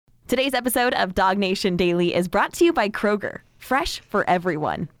Today's episode of Dog Nation Daily is brought to you by Kroger, fresh for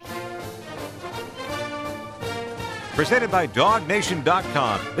everyone. Presented by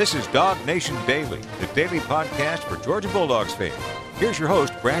DogNation.com. This is Dog Nation Daily, the daily podcast for Georgia Bulldogs fans. Here's your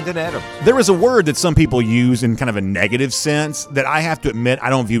host, Brandon Adams. There is a word that some people use in kind of a negative sense that I have to admit I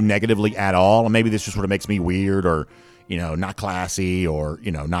don't view negatively at all. And maybe this just sort of makes me weird or, not classy or,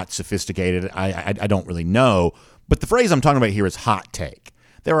 not sophisticated. I don't really know. But the phrase I'm talking about here is hot take.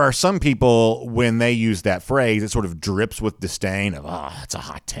 There are some people, when they use that phrase, it sort of drips with disdain of, it's a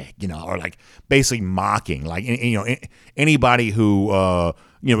hot take, or like basically mocking. Like, anybody who,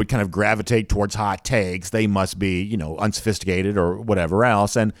 would kind of gravitate towards hot takes, they must be, unsophisticated or whatever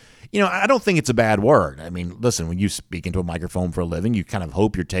else. And, I don't think it's a bad word. I mean, listen, when you speak into a microphone for a living, you kind of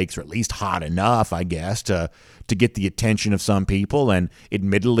hope your takes are at least hot enough, I guess, to get the attention of some people. And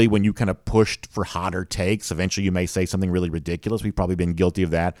admittedly, when you kind of pushed for hotter takes, eventually you may say something really ridiculous. We've probably been guilty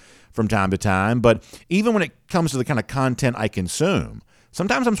of that from time to time. But even when it comes to the kind of content I consume,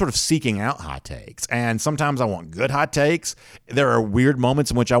 sometimes I'm sort of seeking out hot takes, and sometimes I want good hot takes. There are weird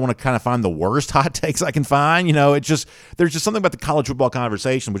moments in which I want to kind of find the worst hot takes I can find. There's just something about the college football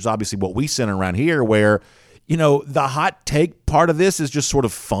conversation, which is obviously what we center around here, where the hot take part of this is just sort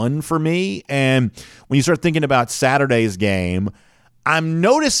of fun for me. And when you start thinking about Saturday's game, I'm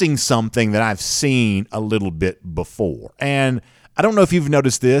noticing something that I've seen a little bit before. And I don't know if you've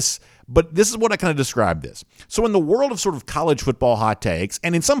noticed this, but this is what I kind of describe this. So in the world of sort of college football hot takes,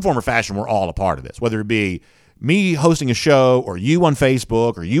 and in some form or fashion, we're all a part of this, whether it be me hosting a show or you on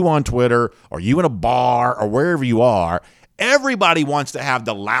Facebook or you on Twitter or you in a bar or wherever you are, everybody wants to have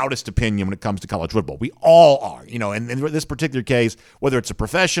the loudest opinion when it comes to college football. We all are, and in this particular case, whether it's a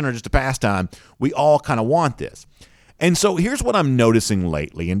profession or just a pastime, we all kind of want this. And so here's what I'm noticing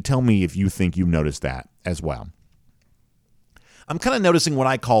lately, and tell me if you think you've noticed that as well. I'm kind of noticing what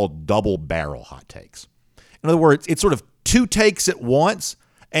I call double barrel hot takes. In other words, it's sort of two takes at once,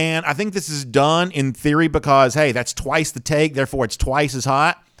 and I think this is done in theory because, hey, that's twice the take, therefore it's twice as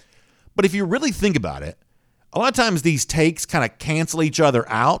hot. But if you really think about it, a lot of times these takes kind of cancel each other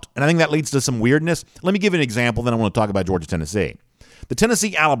out, and I think that leads to some weirdness. Let me give you an example, then I want to talk about Georgia, Tennessee. The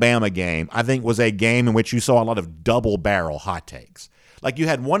Tennessee-Alabama game, I think, was a game in which you saw a lot of double-barrel hot takes. Like you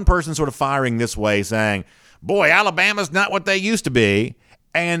had one person sort of firing this way saying, boy, Alabama's not what they used to be.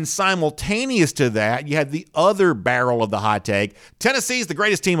 And simultaneous to that, you had the other barrel of the hot take, Tennessee's the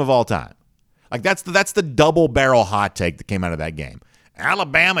greatest team of all time. Like that's the double-barrel hot take that came out of that game.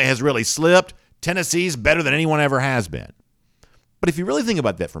 Alabama has really slipped. Tennessee's better than anyone ever has been. But if you really think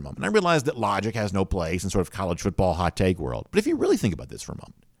about that for a moment, I realize that logic has no place in sort of college football hot take world. But if you really think about this for a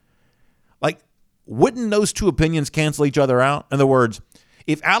moment, like, wouldn't those two opinions cancel each other out? In other words,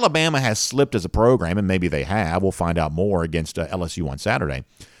 if Alabama has slipped as a program, and maybe they have, we'll find out more against LSU on Saturday.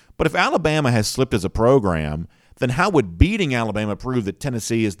 But if Alabama has slipped as a program, then how would beating Alabama prove that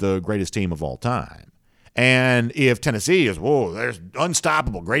Tennessee is the greatest team of all time? And if Tennessee is, there's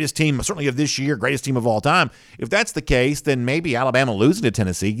unstoppable, greatest team, certainly of this year, greatest team of all time, if that's the case, then maybe Alabama losing to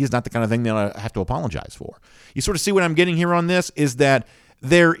Tennessee is not the kind of thing they'll have to apologize for. You sort of see what I'm getting here on this, is that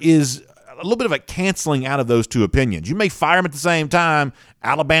there is a little bit of a canceling out of those two opinions. You may fire them at the same time.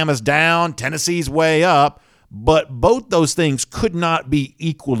 Alabama's down, Tennessee's way up, but both those things could not be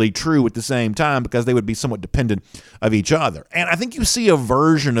equally true at the same time because they would be somewhat dependent of each other. And I think you see a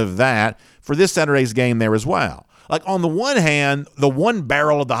version of that for this Saturday's game there as well. Like on the one hand, the one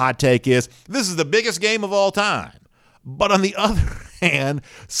barrel of the hot take is, this is the biggest game of all time. But on the other hand,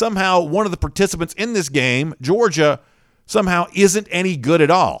 somehow one of the participants in this game, Georgia, somehow isn't any good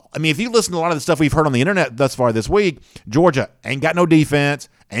at all. I mean, if you listen to a lot of the stuff we've heard on the internet thus far this week, Georgia ain't got no defense,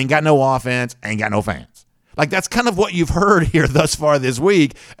 ain't got no offense, ain't got no fans. Like, that's kind of what you've heard here thus far this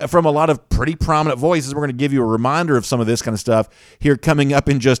week from a lot of pretty prominent voices. We're going to give you a reminder of some of this kind of stuff here coming up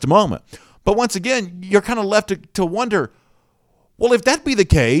in just a moment. But once again, you're kind of left to wonder, well, if that be the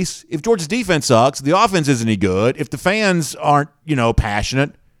case, if Georgia's defense sucks, the offense isn't any good, if the fans aren't,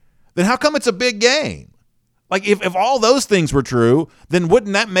 passionate, then how come it's a big game? Like, if all those things were true, then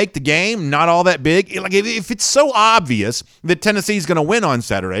wouldn't that make the game not all that big? Like, if it's so obvious that Tennessee's going to win on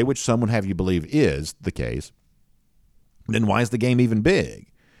Saturday, which some would have you believe is the case, then why is the game even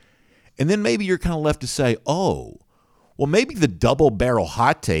big? And then maybe you're kind of left to say, well, maybe the double-barrel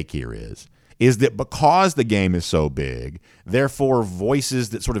hot take here is that because the game is so big, therefore voices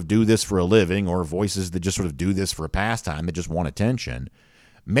that sort of do this for a living or voices that just sort of do this for a pastime that just want attention,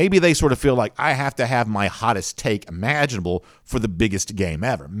 maybe they sort of feel like I have to have my hottest take imaginable for the biggest game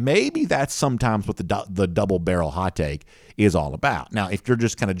ever. Maybe that's sometimes what the double-barrel hot take is all about. Now, if you're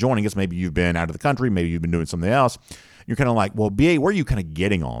just kind of joining us, maybe you've been out of the country, maybe you've been doing something else, You're kind of like, well, BA, where are you kind of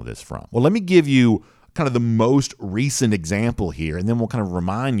getting all of this from? Well, let me give you kind of the most recent example here, and then we'll kind of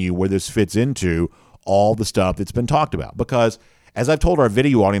remind you where this fits into all the stuff that's been talked about. Because as I've told our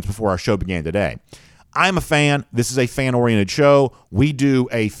video audience before our show began today, I'm a fan. This is a fan-oriented show. We do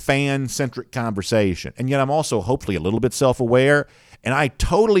a fan-centric conversation. And yet I'm also hopefully a little bit self-aware, and I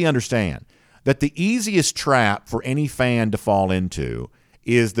totally understand that the easiest trap for any fan to fall into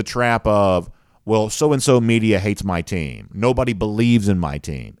is the trap of, well, so-and-so media hates my team. Nobody believes in my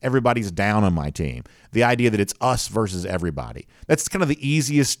team. Everybody's down on my team. The idea that it's us versus everybody. That's kind of the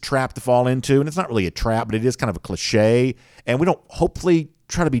easiest trap to fall into, and it's not really a trap, but it is kind of a cliche, and we don't hopefully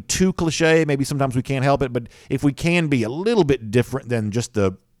try to be too cliche. Maybe sometimes we can't help it, but if we can be a little bit different than just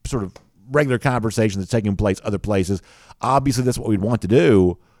the sort of regular conversation that's taking place other places, obviously that's what we'd want to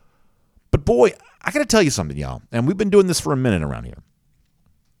do. But boy, I got to tell you something, y'all, and we've been doing this for a minute around here.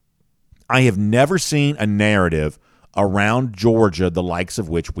 I have never seen a narrative around Georgia the likes of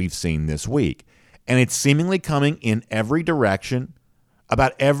which we've seen this week. And it's seemingly coming in every direction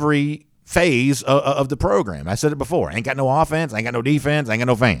about every phase of the program. I said it before. I ain't got no offense. I ain't got no defense. I ain't got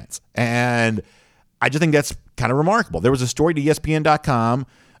no fans. And I just think that's kind of remarkable. There was a story to ESPN.com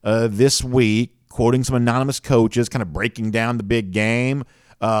this week quoting some anonymous coaches kind of breaking down the big game.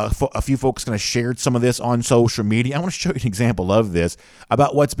 A few folks kind of shared some of this on social media. I want to show you an example of this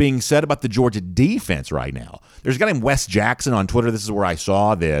about what's being said about the Georgia defense right now. There's a guy named Wes Jackson on Twitter. This is where I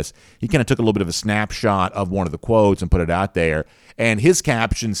saw this. He kind of took a little bit of a snapshot of one of the quotes and put it out there. And his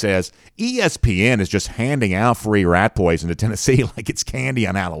caption says, ESPN is just handing out free rat poison to Tennessee like it's candy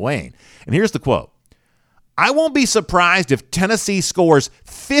on Halloween. And here's the quote. I won't be surprised if Tennessee scores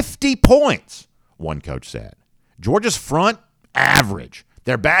 50 points, one coach said. Georgia's front, average.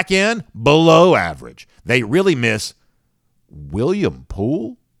 Their back end, below average. They really miss William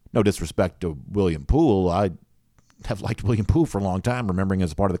Poole. No disrespect to William Poole. I have liked William Poole for a long time, remembering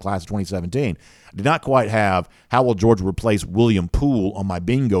as a part of the class of 2017. I did not quite have how will Georgia replace William Poole on my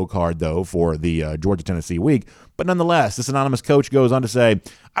bingo card, though, for the Georgia-Tennessee week. But nonetheless, this anonymous coach goes on to say,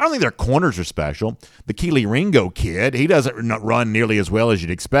 I don't think their corners are special. The Keely Ringo kid, he doesn't run nearly as well as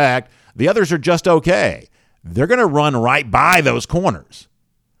you'd expect. The others are just okay. They're going to run right by those corners.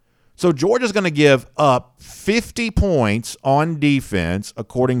 So Georgia's going to give up 50 points on defense,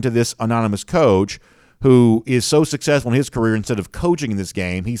 according to this anonymous coach, who is so successful in his career. Instead of coaching in this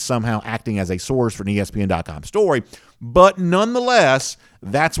game, he's somehow acting as a source for an ESPN.com story. But nonetheless,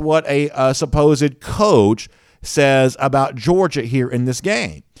 that's what a supposed coach says about Georgia here in this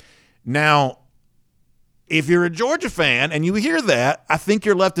game. Now, if you're a Georgia fan and you hear that, I think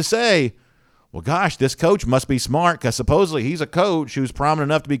you're left to say, well, gosh, this coach must be smart because supposedly he's a coach who's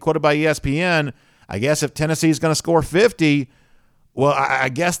prominent enough to be quoted by ESPN. I guess if Tennessee's going to score 50, well, I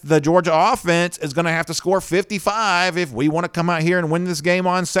guess the Georgia offense is going to have to score 55 if we want to come out here and win this game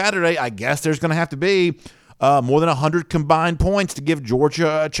on Saturday. I guess there's going to have to be more than 100 combined points to give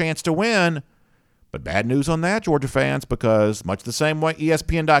Georgia a chance to win. But bad news on that, Georgia fans, because much the same way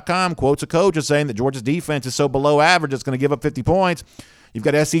ESPN.com quotes a coach as saying that Georgia's defense is so below average it's going to give up 50 points. You've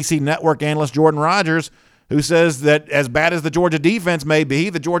got SEC Network analyst Jordan Rogers, who says that as bad as the Georgia defense may be,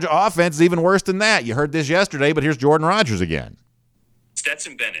 the Georgia offense is even worse than that. You heard this yesterday, but here's Jordan Rogers again.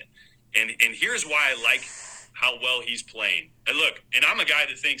 Stetson Bennett. And here's why I like how well he's playing. And look, and I'm a guy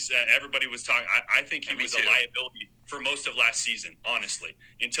that thinks everybody was talking. I think he was a liability for most of last season, honestly,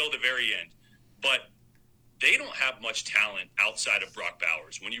 until the very end. But they don't have much talent outside of Brock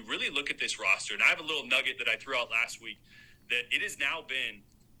Bowers. When you really look at this roster, and I have a little nugget that I threw out last week, that it has now been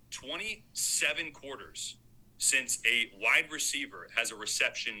 27 quarters since a wide receiver has a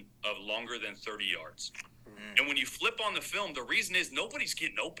reception of longer than 30 yards. And when you flip on the film, the reason is nobody's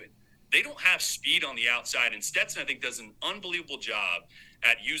getting open. They don't have speed on the outside, and Stetson, I think, does an unbelievable job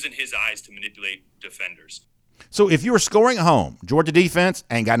at using his eyes to manipulate defenders. So if you were scoring at home, Georgia defense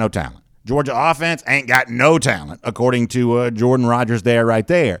ain't got no talent. Georgia offense ain't got no talent, according to Jordan Rogers there, right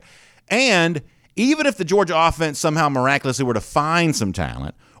there. And even if the Georgia offense somehow miraculously were to find some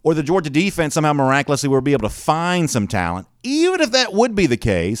talent, or the Georgia defense somehow miraculously were to be able to find some talent, even if that would be the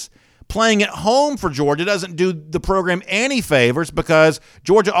case, playing at home for Georgia doesn't do the program any favors because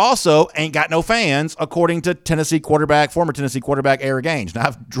Georgia also ain't got no fans, according to former Tennessee quarterback Eric Ainge. Now,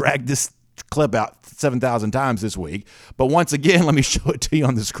 I've dragged this clip out 7,000 times this week, but once again, let me show it to you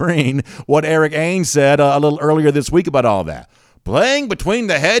on the screen, what Eric Ainge said a little earlier this week about all that. Playing between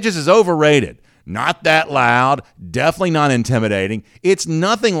the hedges is overrated. Not that loud, definitely not intimidating. It's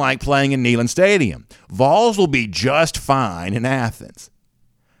nothing like playing in Neyland Stadium. Vols will be just fine in Athens.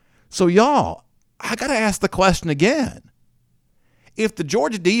 So y'all, I got to ask the question again. If the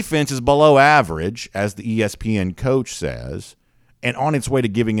Georgia defense is below average, as the ESPN coach says, and on its way to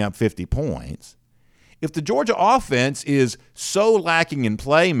giving up 50 points, if the Georgia offense is so lacking in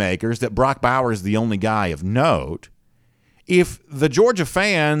playmakers that Brock Bowers is the only guy of note, if the Georgia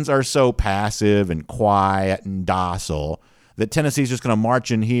fans are so passive and quiet and docile that Tennessee's just going to march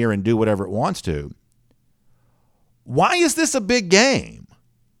in here and do whatever it wants to, why is this a big game?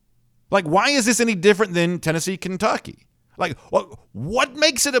 Like, why is this any different than Tennessee, Kentucky? Like, what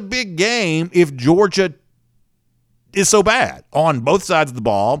makes it a big game if Georgia is so bad on both sides of the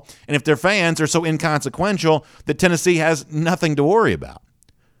ball, and if their fans are so inconsequential that Tennessee has nothing to worry about?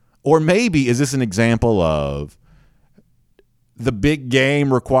 Or maybe is this an example of the big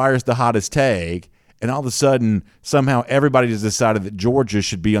game requires the hottest take, and all of a sudden, somehow everybody has decided that Georgia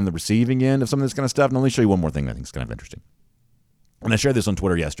should be on the receiving end of some of this kind of stuff? And let me show you one more thing that I think is kind of interesting. And I shared this on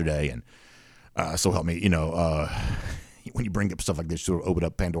Twitter yesterday, and so help me, when you bring up stuff like this, sort of open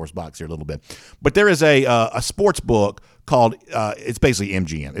up Pandora's box here a little bit. But there is a sports book called, it's basically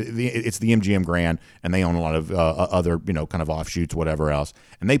MGM. It's the MGM Grand, and they own a lot of other, kind of offshoots, whatever else.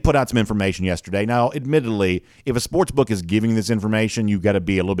 And they put out some information yesterday. Now, admittedly, if a sports book is giving this information, you've got to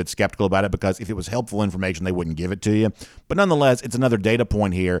be a little bit skeptical about it, because if it was helpful information, they wouldn't give it to you. But nonetheless, it's another data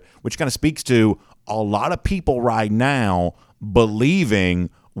point here, which kind of speaks to a lot of people right now believing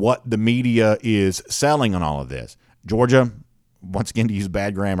what the media is selling on all of this. Georgia, once again, to use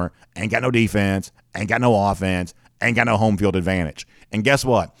bad grammar, ain't got no defense, ain't got no offense, ain't got no home field advantage. And guess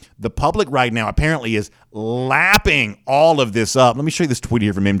what? The public right now apparently is lapping all of this up. Let me show you this tweet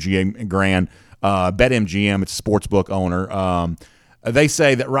here from MGM Grand, BetMGM. It's a sportsbook owner. They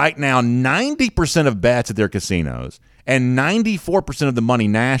say that right now 90% of bets at their casinos and 94% of the money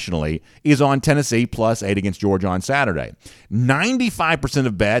nationally is on Tennessee plus 8 against Georgia on Saturday. 95%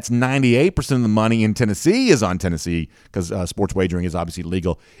 of bets, 98% of the money in Tennessee is on Tennessee, because sports wagering is obviously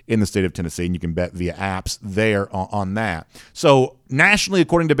legal in the state of Tennessee, and you can bet via apps there on that. So nationally,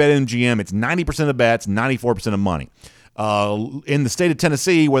 according to BetMGM, it's 90% of bets, 94% of money. In the state of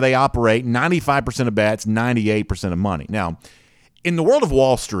Tennessee, where they operate, 95% of bets, 98% of money. Now, in the world of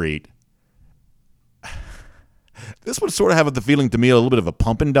Wall Street, this would sort of have the feeling to me a little bit of a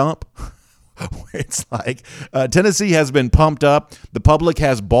pump and dump. It's like Tennessee has been pumped up, the public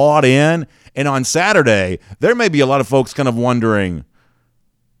has bought in, and on Saturday, there may be a lot of folks kind of wondering,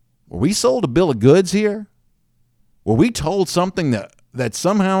 were we sold a bill of goods here? Were we told something that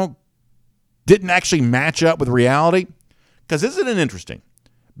somehow didn't actually match up with reality? Because isn't it interesting,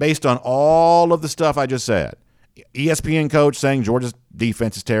 based on all of the stuff I just said, ESPN coach saying Georgia's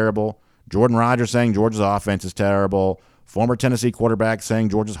defense is terrible, Jordan Rodgers saying Georgia's offense is terrible, former Tennessee quarterback saying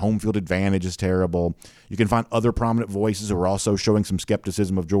Georgia's home field advantage is terrible. You can find other prominent voices who are also showing some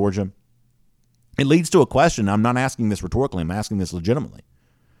skepticism of Georgia. It leads to a question. I'm not asking this rhetorically. I'm asking this legitimately.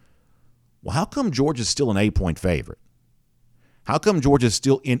 Well, how come Georgia's still an 8-point favorite? How come Georgia's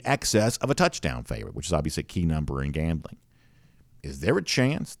still in excess of a touchdown favorite, which is obviously a key number in gambling? Is there a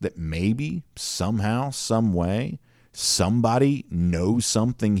chance that maybe, somehow, some way, somebody knows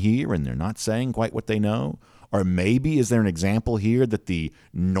something here and they're not saying quite what they know? Or maybe is there an example here that the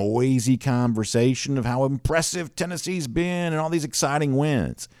noisy conversation of how impressive Tennessee's been and all these exciting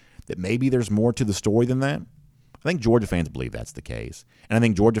wins, that maybe there's more to the story than that? I think Georgia fans believe that's the case. And I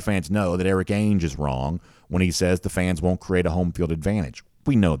think Georgia fans know that Eric Ainge is wrong when he says the fans won't create a home field advantage.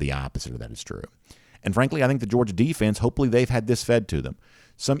 We know the opposite of that is true. And frankly, I think the Georgia defense, hopefully they've had this fed to them.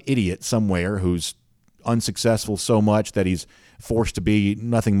 Some idiot somewhere who's unsuccessful so much that he's forced to be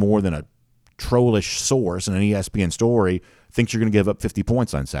nothing more than a trollish source in an ESPN story thinks you're going to give up 50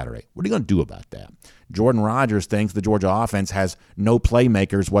 points on Saturday. What are you going to do about that? Jordan Rodgers thinks the Georgia offense has no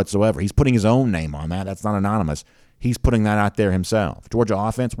playmakers whatsoever. He's putting his own name on that. That's not anonymous. He's putting that out there himself. Georgia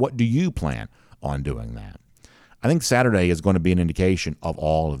offense, what do you plan on doing that? I think Saturday is going to be an indication of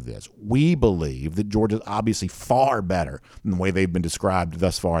all of this. We believe that Georgia's obviously far better than the way they've been described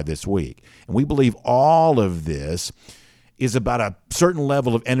thus far this week. And we believe all of this is about a certain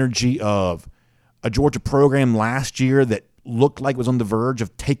level of energy of a Georgia program last year that looked like it was on the verge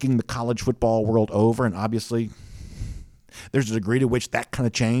of taking the college football world over. And obviously, there's a degree to which that kind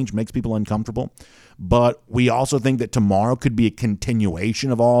of change makes people uncomfortable. But we also think that tomorrow could be a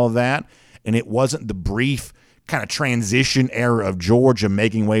continuation of all of that. And it wasn't the brief kind of transition era of Georgia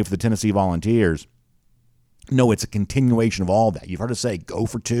making way for the Tennessee Volunteers. No, it's a continuation of all that. You've heard us say go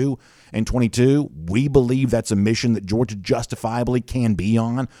for 2 and 22. We believe that's a mission that Georgia justifiably can be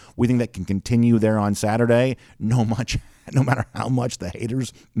on. We think that can continue there on Saturday, no matter how much the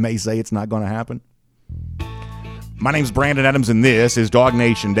haters may say it's not going to happen. My name's Brandon Adams, and this is Dog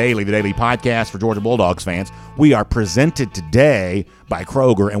Nation Daily, the daily podcast for Georgia Bulldogs fans. We are presented today by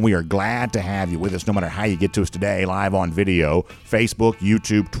Kroger, and we are glad to have you with us no matter how you get to us today, live on video, Facebook,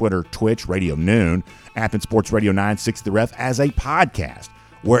 YouTube, Twitter, Twitch, Radio Noon, App and Sports Radio 960 The Ref, as a podcast,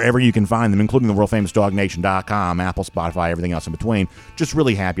 wherever you can find them, including the world-famous DogNation.com, Apple, Spotify, everything else in between. Just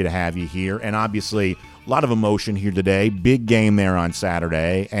really happy to have you here, and obviously a lot of emotion here today. Big game there on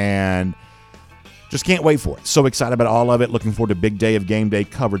Saturday, and just can't wait for it. So excited about all of it. Looking forward to big day of game day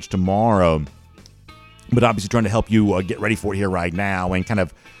coverage tomorrow. But obviously trying to help you get ready for it here right now and kind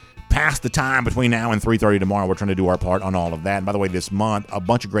of pass the time between now and 3:30 tomorrow. We're trying to do our part on all of that. And by the way, this month, a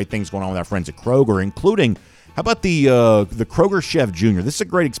bunch of great things going on with our friends at Kroger, including, how about the Kroger Chef Junior? This is a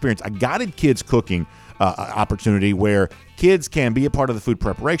great experience. A guided kids cooking opportunity where kids can be a part of the food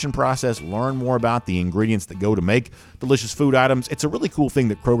preparation process, learn more about the ingredients that go to make delicious food items. It's a really cool thing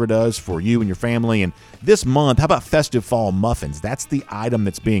that Kroger does for you and your family. And this month, how about festive fall muffins? That's the item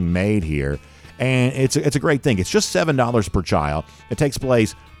that's being made here. And it's a great thing. It's just $7 per child. It takes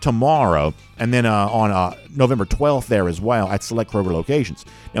place tomorrow and then on November 12th there as well at select Kroger locations.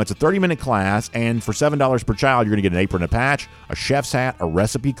 Now, it's a 30-minute class, and for $7 per child, you're going to get an apron and a patch, a chef's hat, a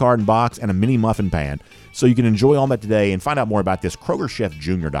recipe card and box, and a mini muffin pan. So you can enjoy all that today and find out more about this,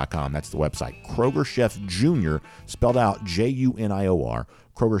 KrogerChefJunior.com. That's the website. Kroger Chef Junior, spelled out Junior,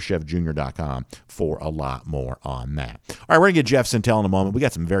 KrogerChefJunior.com for a lot more on that. All right, we're going to get Jeff Sentell in a moment. We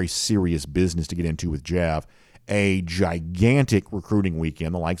got some very serious business to get into with Jeff. A gigantic recruiting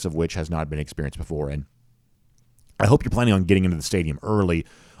weekend, the likes of which has not been experienced before. And I hope you're planning on getting into the stadium early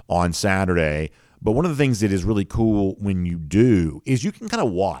on Saturday. But one of the things that is really cool when you do is you can kind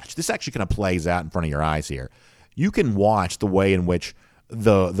of watch. This actually kind of plays out in front of your eyes here. You can watch the way in which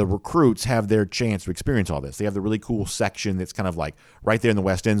the recruits have their chance to experience all this. They have the really cool section that's kind of like right there in the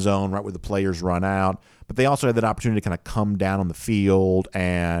west end zone, right where the players run out. But they also have that opportunity to kind of come down on the field.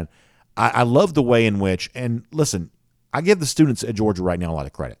 And I love the way in which, and listen, I give the students at Georgia right now a lot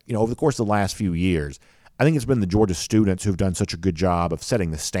of credit. You know, over the course of the last few years, I think it's been the Georgia students who've done such a good job of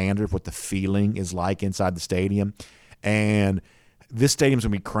setting the standard of what the feeling is like inside the stadium. And this stadium's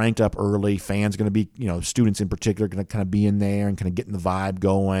going to be cranked up early. Fans are going to be, students in particular, going to kind of be in there and kind of getting the vibe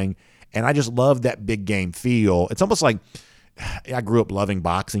going. And I just love that big game feel. It's almost like, I grew up loving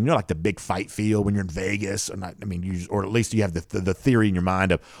boxing. Like the big fight feel when you're in Vegas, or at least you have the theory in your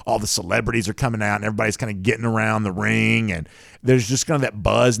mind of all the celebrities are coming out and everybody's kind of getting around the ring, and there's just kind of that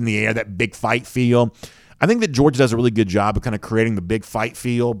buzz in the air, that big fight feel. I think that Georgia does a really good job of kind of creating the big fight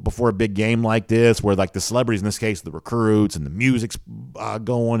feel before a big game like this, where like the celebrities, in this case, the recruits, and the music's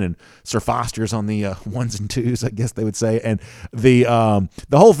going, and Sir Foster's on the ones and twos, I guess they would say, and the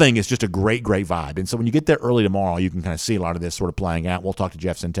whole thing is just a great vibe. And so when you get there early tomorrow, you can kind of see a lot of this sort of playing out. We'll talk to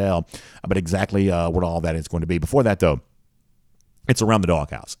Jeff Sentell about exactly what all that is going to be. Before that, though, it's Around the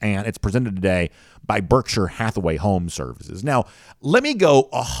Doghouse, and it's presented today by Berkshire Hathaway Home Services. Now, let me go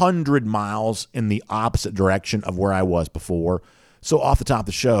 100 miles in the opposite direction of where I was before. So off the top of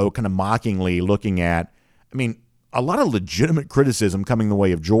the show, kind of mockingly looking at, a lot of legitimate criticism coming the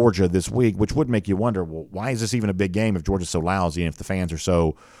way of Georgia this week, which would make you wonder, well, why is this even a big game if Georgia's so lousy and if the fans are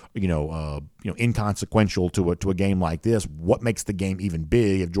so, inconsequential to a game like this? What makes the game even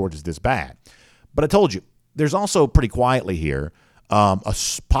big if Georgia's this bad? But I told you, there's also pretty quietly here a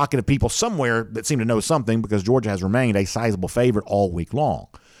pocket of people somewhere that seem to know something, because Georgia has remained a sizable favorite all week long.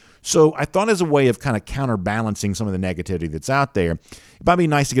 So I thought, as a way of kind of counterbalancing some of the negativity that's out there, it might be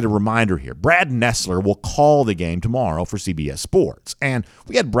nice to get a reminder here. Brad Nessler will call the game tomorrow for CBS Sports. And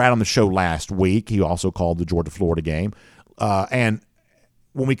we had Brad on the show last week. He also called the Georgia-Florida game. And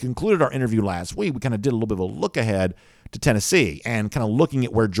when we concluded our interview last week, we kind of did a little bit of a look ahead to Tennessee and kind of looking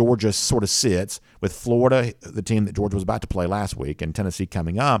at where Georgia sort of sits with Florida, the team that Georgia was about to play last week, and Tennessee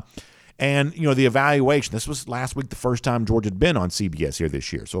coming up. And, the evaluation, this was last week the first time Georgia had been on CBS here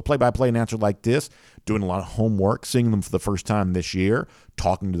this year. So a play-by-play announcer like this, doing a lot of homework, seeing them for the first time this year,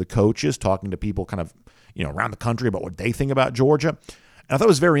 talking to the coaches, talking to people kind of, around the country about what they think about Georgia. And I thought it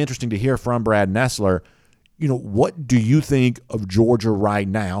was very interesting to hear from Brad Nessler. What do you think of Georgia right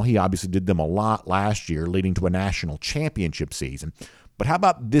now? He obviously did them a lot last year, leading to a national championship season. But how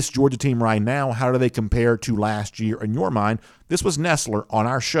about this Georgia team right now? How do they compare to last year in your mind? This was Nessler on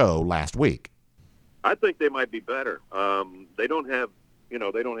our show last week. I think they might be better. They don't have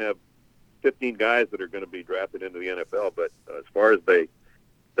 15 guys that are going to be drafted into the NFL, but as far as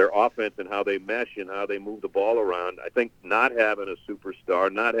their offense and how they mesh and how they move the ball around, I think not having a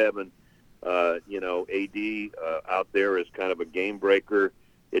superstar, not having AD out there is kind of a game breaker.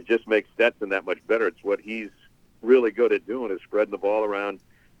 It just makes Stetson that much better. It's what he's really good at doing, is spreading the ball around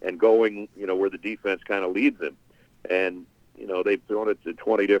and going, where the defense kind of leads him. and they've thrown it to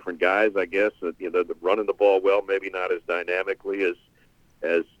 20 different guys, I guess. They're running the ball well, maybe not as dynamically as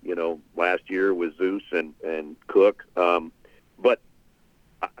last year with Zeus and Cook. But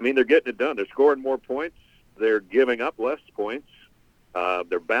I mean, they're getting it done. They're scoring more points. They're giving up less points.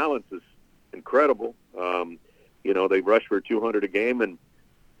 Their balance is incredible. They rush for 200 a game and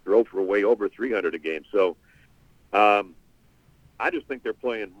throw for way over 300 a game. So I just think they're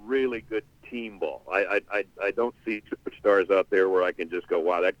playing really good team ball. I don't see superstars out there where I can just go,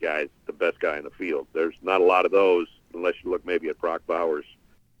 wow, that guy's the best guy in the field. There's not a lot of those unless you look maybe at Brock Bowers.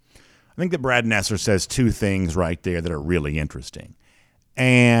 I think that Brad Nessler says two things right there that are really interesting.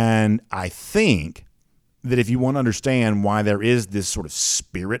 And I think that if you want to understand why there is this sort of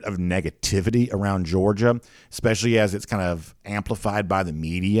spirit of negativity around Georgia, especially as it's kind of amplified by the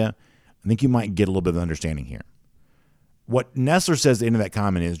media, I think you might get a little bit of understanding here. What Nessler says at the end of that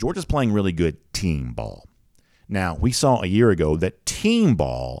comment is Georgia's playing really good team ball. Now, we saw a year ago that team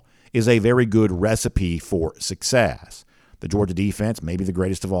ball is a very good recipe for success. The Georgia defense may be the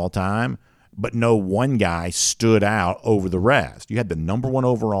greatest of all time, but no one guy stood out over the rest. You had the number one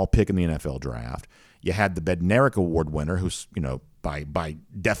overall pick in the NFL draft. You had the Bednarik Award winner, who's, by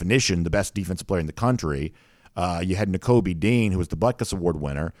definition, the best defensive player in the country. You had Nakobe Dean, who was the Butkus Award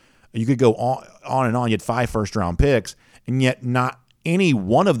winner. You could go on and on. You had 5 first-round picks, and yet not any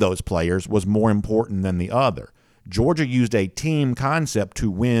one of those players was more important than the other. Georgia used a team concept to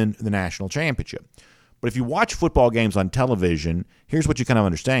win the national championship. But if you watch football games on television, here's what you kind of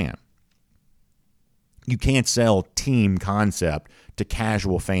understand. You can't sell team concept to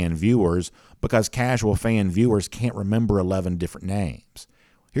casual fan viewers because casual fan viewers can't remember 11 different names.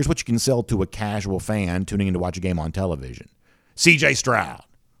 Here's what you can sell to a casual fan tuning in to watch a game on television. C.J. Stroud.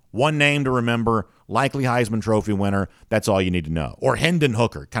 One name to remember, likely Heisman Trophy winner. That's all you need to know. Or Hendon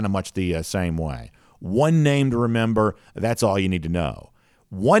Hooker, kind of much the same way. One name to remember, that's all you need to know.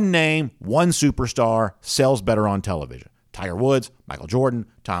 One name, one superstar sells better on television. Tiger Woods, Michael Jordan,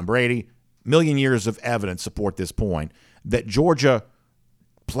 Tom Brady, million years of evidence support this point that Georgia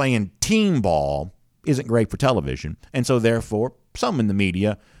playing team ball isn't great for television. And so therefore, some in the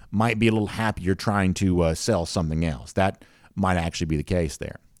media might be a little happier trying to sell something else. That might actually be the case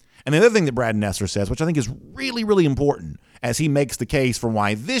there. And the other thing that Brad Nessler says, which I think is really, really important as he makes the case for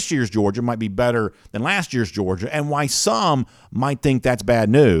why this year's Georgia might be better than last year's Georgia and why some might think that's bad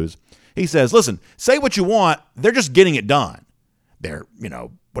news. He says, listen, say what you want. They're just getting it done. They're,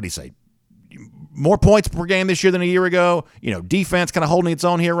 what do you say? More points per game this year than a year ago. Defense kind of holding its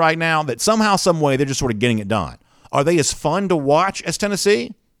own here right now. That somehow, some way, they're just sort of getting it done. Are they as fun to watch as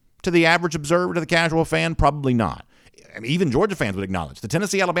Tennessee? To the average observer, to the casual fan? Probably not. I mean, even Georgia fans would acknowledge the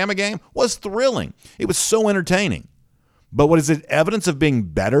Tennessee-Alabama game was thrilling. It was so entertaining. But what is it evidence of being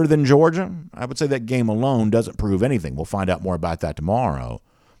better than Georgia? I would say that game alone doesn't prove anything. We'll find out more about that tomorrow.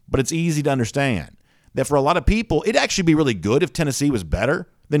 But it's easy to understand that for a lot of people, it'd actually be really good if Tennessee was better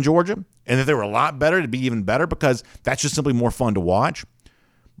than Georgia, and if they were a lot better, it'd be even better because that's just simply more fun to watch.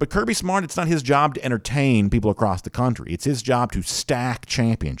 But Kirby Smart, it's not his job to entertain people across the country. It's his job to stack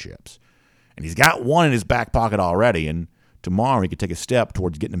championships. And he's got one in his back pocket already, and tomorrow he could take a step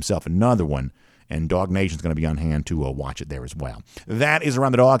towards getting himself another one, and Dog Nation's going to be on hand to watch it there as well. That is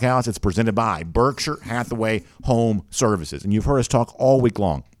Around the Doghouse. It's presented by Berkshire Hathaway Home Services. And you've heard us talk all week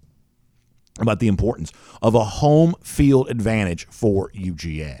long about the importance of a home field advantage for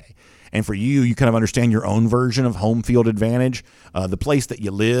UGA. And for you, you kind of understand your own version of home field advantage. The place that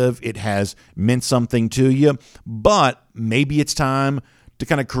you live, it has meant something to you, but maybe it's time to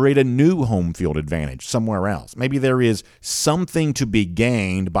kind of create a new home field advantage somewhere else. Maybe there is something to be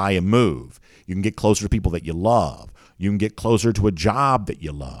gained by a move. You can get closer to people that you love. You can get closer to a job that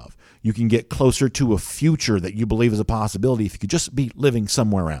you love. You can get closer to a future that you believe is a possibility if you could just be living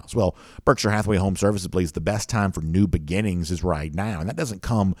somewhere else. Well, Berkshire Hathaway Home Services believes the best time for new beginnings is right now. And that doesn't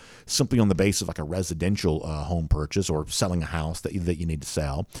come simply on the basis of like a residential home purchase or selling a house that you need to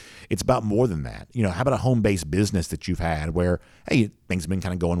sell. It's about more than that. How about a home-based business that you've had where, hey, things have been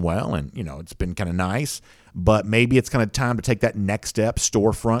kind of going well and, it's been kind of nice. But maybe it's kind of time to take that next step,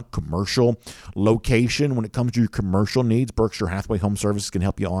 storefront, commercial location. When it comes to your commercial needs, Berkshire Hathaway Home Services can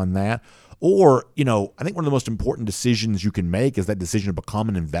help you on that. Or, I think one of the most important decisions you can make is that decision to become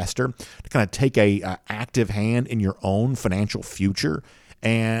an investor, to kind of take a active hand in your own financial future.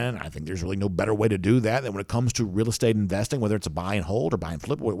 And I think there's really no better way to do that than when it comes to real estate investing, whether it's a buy and hold or buy and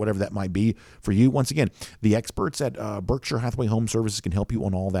flip, whatever that might be for you. Once again, the experts at Berkshire Hathaway Home Services can help you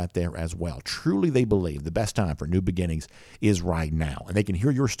on all that there as well. Truly, they believe the best time for new beginnings is right now. And they can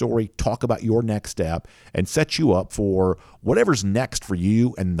hear your story, talk about your next step, and set you up for whatever's next for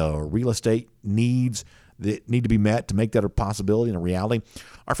you and the real estate needs that need to be met to make that a possibility and a reality,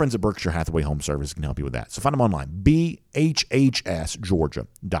 our friends at Berkshire Hathaway Home Service can help you with that. So find them online,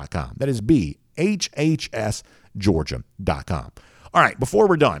 bhhsgeorgia.com. That is bhhsgeorgia.com. All right, before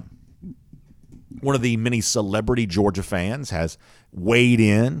we're done, one of the many celebrity Georgia fans has weighed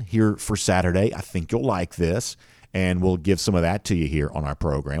in here for Saturday. I think you'll like this, and we'll give some of that to you here on our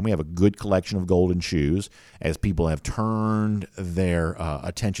program. We have a good collection of golden shoes as people have turned their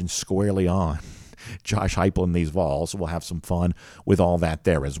attention squarely on Josh Heupel and these Vols. So we'll have some fun with all that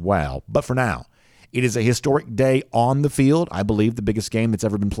there as well. But for now, it is a historic day on the field. I believe the biggest game that's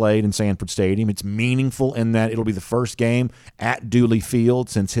ever been played in Sanford Stadium. It's meaningful in that it'll be the first game at Dooley Field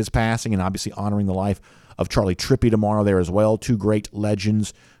since his passing, and obviously honoring the life of Charlie Trippi tomorrow there as well. Two great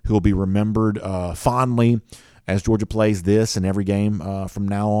legends who will be remembered fondly as Georgia plays this and every game from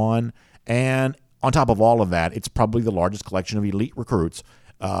now on. And on top of all of that, it's probably the largest collection of elite recruits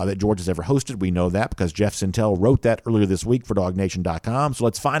that Georgia's ever hosted. We know that because Jeff Sentell wrote that earlier this week for DogNation.com. So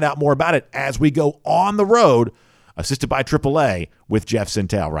let's find out more about it as we go on the road, assisted by AAA with Jeff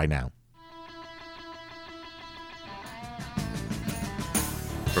Sentell right now.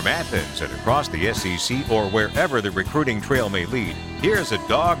 From Athens and across the SEC or wherever the recruiting trail may lead, here's a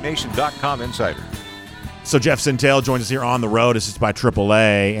DogNation.com insider. So Jeff Sentell joins us here on the road, assisted by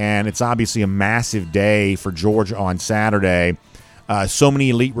AAA, and it's obviously a massive day for Georgia on Saturday. So many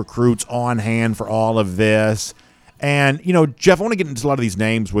elite recruits on hand for all of this. And, you know, Jeff, I want to get into a lot of these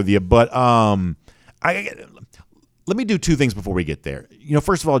names with you, but let me do two things before we get there. You know,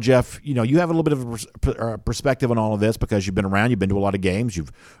 first of all, Jeff, you know, you have a little bit of a perspective on all of this because you've been around, you've been to a lot of games,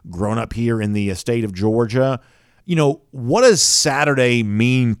 you've grown up here in the state of Georgia. You know, what does Saturday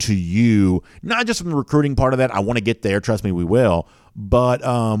mean to you? Not just from the recruiting part of that. I want to get there. Trust me, we will. But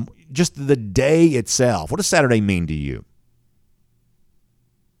just the day itself. What does Saturday mean to you?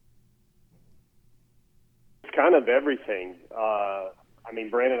 It's kind of everything. I mean,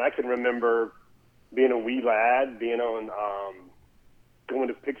 Brandon, I can remember being a wee lad, being on going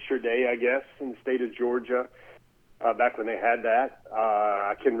to picture day, I guess, in the state of Georgia. Back when they had that.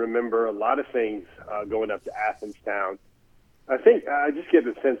 I can remember a lot of things going up to Athens Town. I think I just get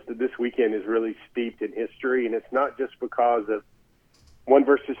the sense that this weekend is really steeped in history, and it's not just because of 1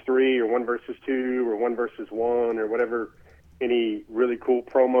 versus 3 or 1 versus 2 or 1 versus 1 or whatever any really cool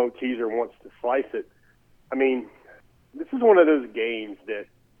promo teaser wants to slice it. I mean, this is one of those games that,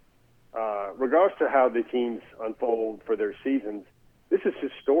 regardless to how the teams unfold for their seasons, this is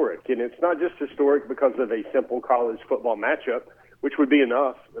historic, and it's not just historic because of a simple college football matchup, which would be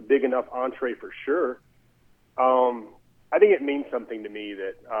enough, a big enough entree for sure. I think it means something to me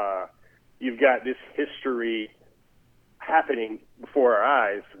that you've got this history happening before our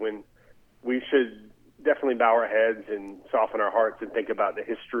eyes when we should definitely bow our heads and soften our hearts and think about the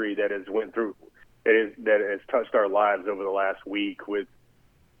history that has that has touched our lives over the last week with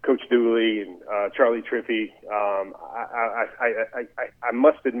Coach Dooley and Charlie Trippi. I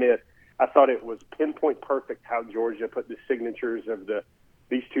must admit, I thought it was pinpoint perfect how Georgia put the signatures of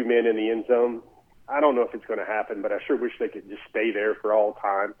these two men in the end zone. I don't know if it's going to happen, but I sure wish they could just stay there for all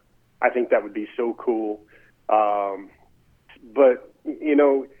time. I think that would be so cool. But, you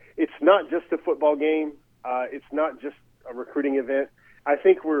know, it's not just a football game. It's not just a recruiting event. I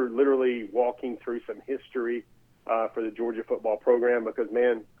think we're literally walking through some history for the Georgia football program because,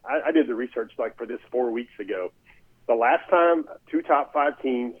 man, I did the research like for this 4 weeks ago. The last time two top 5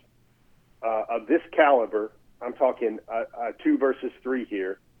 teams of this caliber, I'm talking a 2 versus 3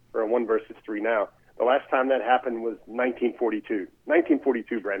 here, or a 1 versus 3 now. The last time that happened was 1942.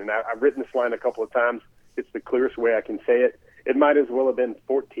 1942, Brandon. I've written this line a couple of times. It's the clearest way I can say it. It might as well have been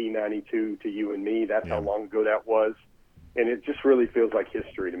 1492 to you and me. That's how long ago that was. And it just really feels like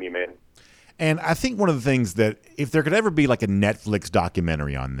history to me, man. And I think one of the things that if there could ever be like a Netflix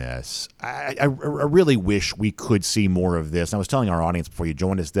documentary on this, I really wish we could see more of this. And I was telling our audience before you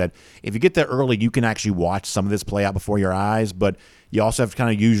joined us that if you get there early, you can actually watch some of this play out before your eyes, but you also have to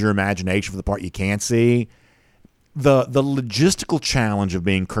kind of use your imagination for the part you can't see. The logistical challenge of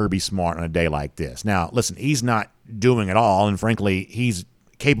being Kirby Smart on a day like this. Now, listen, he's not doing it all, and frankly, he's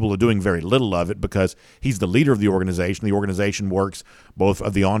capable of doing very little of it because he's the leader of the organization. The organization works both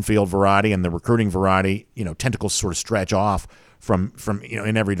of the on-field variety and the recruiting variety. You know, tentacles sort of stretch off from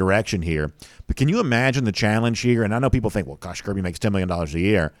in every direction here. But can you imagine the challenge here? And I know people think, well, gosh, Kirby makes $10 million a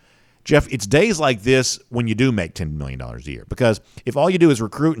year. Jeff, it's days like this when you do make $10 million a year because if all you do is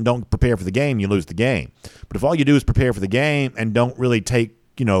recruit and don't prepare for the game, you lose the game. But if all you do is prepare for the game and don't really take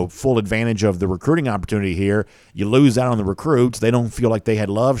full advantage of the recruiting opportunity here, you lose out on the recruits. They don't feel like they had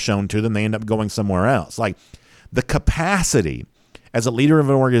love shown to them. They end up going somewhere else. Like the capacity as a leader of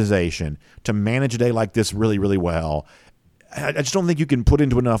an organization to manage a day like this really, really well. I just don't think you can put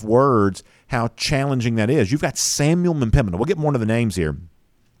into enough words how challenging that is. You've got Samuel Mpemba. We'll get more into the names here,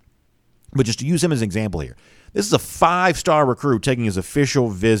 but just to use him as an example here. This is a 5-star recruit taking his official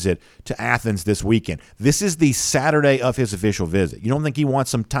visit to Athens this weekend. This is the Saturday of his official visit. You don't think he wants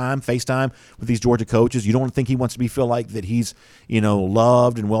some time, FaceTime with these Georgia coaches? You don't think he wants to feel like that he's,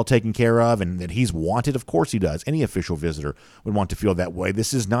 loved and well taken care of and that he's wanted? Of course he does. Any official visitor would want to feel that way.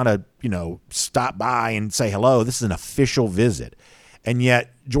 This is not a, stop by and say hello. This is an official visit. And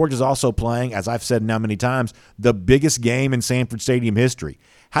yet Georgia's also playing, as I've said now many times, the biggest game in Sanford Stadium history.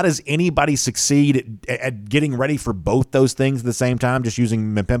 How does anybody succeed at getting ready for both those things at the same time? Just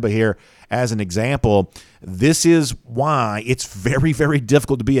using Mpemba here as an example, this is why it's very, very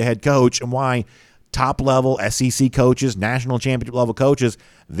difficult to be a head coach and why top-level SEC coaches, national championship-level coaches,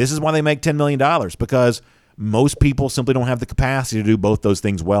 this is why they make $10 million, because most people simply don't have the capacity to do both those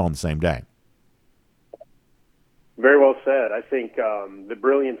things well on the same day. Very well said. I think the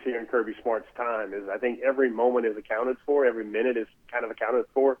brilliance here in Kirby Smart's time is I think every moment is accounted for, every minute is kind of accounted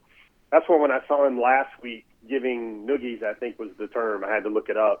for. That's why when I saw him last week giving noogies, I think was the term, I had to look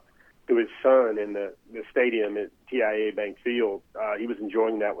it up, to his son in the stadium at TIAA Bank Field. He was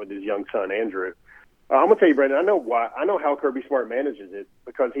enjoying that with his young son, Andrew. I'm going to tell you, Brandon, I know why. I know how Kirby Smart manages it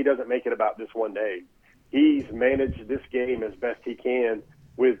because he doesn't make it about this one day. He's managed this game as best he can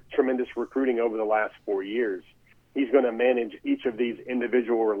with tremendous recruiting over the last 4 years. He's going to manage each of these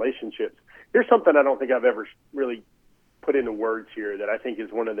individual relationships. Here's something I don't think I've ever really put into words here that I think is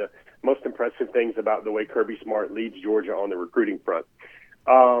one of the most impressive things about the way Kirby Smart leads Georgia on the recruiting front.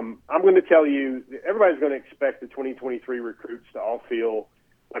 I'm going to tell you, everybody's going to expect the 2023 recruits to all feel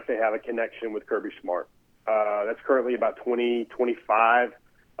like they have a connection with Kirby Smart. That's currently about 25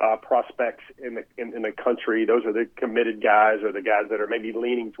 prospects in the country. Those are the committed guys or the guys that are maybe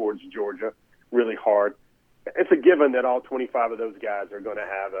leaning towards Georgia really hard. It's a given that all 25 of those guys are going to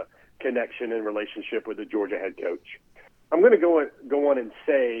have a connection and relationship with the Georgia head coach. I'm going to go on and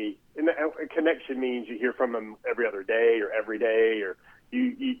say, a connection means you hear from them every other day or every day, or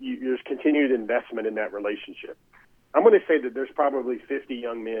there's continued investment in that relationship. I'm going to say that there's probably 50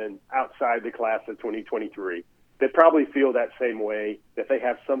 young men outside the class of 2023 that probably feel that same way, that they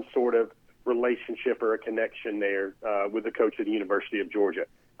have some sort of relationship or a connection there with the coach of the University of Georgia.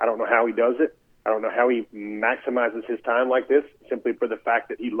 I don't know how he does it. I don't know how he maximizes his time like this, simply for the fact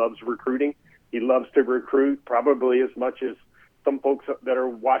that he loves recruiting. He loves to recruit probably as much as some folks that are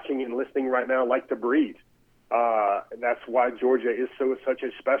watching and listening right now like to breathe. And that's why Georgia is such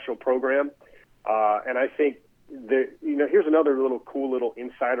a special program. And I think that, here's another cool little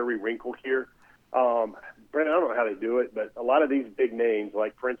insidery wrinkle here. Brandon, I don't know how they do it, but a lot of these big names,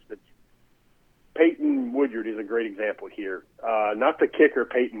 like, for instance, Peyton Woodyard is a great example here. Not the kicker,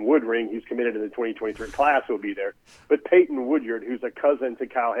 Peyton Woodring, who's committed in the 2023 class, will be there, but Peyton Woodyard, who's a cousin to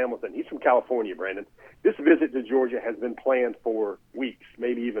Kyle Hamilton. He's from California, Brandon. This visit to Georgia has been planned for weeks,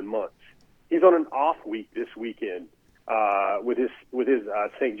 maybe even months. He's on an off week this weekend with his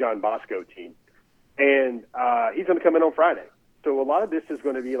St. John Bosco team, and he's going to come in on Friday. So a lot of this is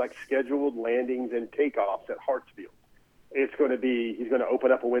going to be like scheduled landings and takeoffs at Hartsfield. It's going to be, he's going to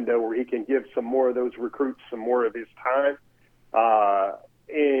open up a window where he can give some more of those recruits some more of his time.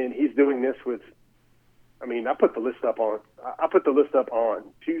 And he's doing this with, I put the list up on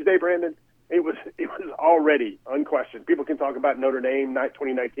Tuesday, Brandon. It was already unquestioned. People can talk about Notre Dame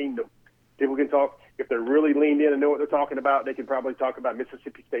 2019. People can talk, if they're really leaned in and know what they're talking about, they can probably talk about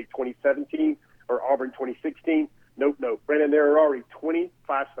Mississippi State 2017 or Auburn 2016. Nope. Brandon, there are already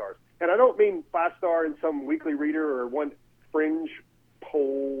 25 stars. And I don't mean 5-star in some weekly reader or one fringe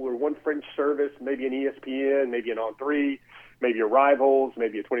poll or one fringe service, maybe an ESPN, maybe an On3, maybe a Rivals,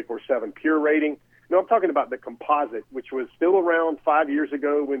 maybe a 24/7 Pure rating. No, I'm talking about the composite, which was still around 5 years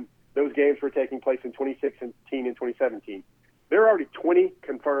ago when those games were taking place in 2016 and 2017. There are already 20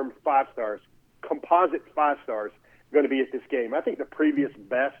 confirmed 5-stars, composite 5-stars, going to be at this game. I think the previous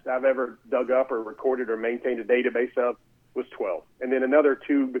best I've ever dug up or recorded or maintained a database of was 12. And then another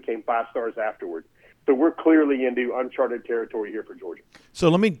 2 became 5-stars afterward. So we're clearly into uncharted territory here for Georgia.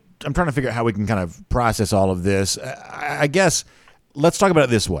 So I'm trying to figure out how we can kind of process all of this. I guess let's talk about it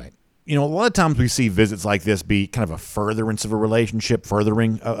this way. A lot of times we see visits like this be kind of a furthering of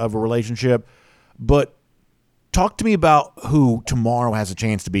a relationship, but talk to me about who tomorrow has a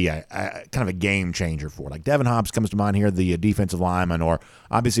chance to be a kind of a game changer for. Like Devin Hobbs comes to mind here, the defensive lineman, or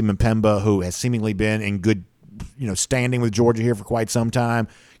obviously Mpemba, who has seemingly been in good standing with Georgia here for quite some time.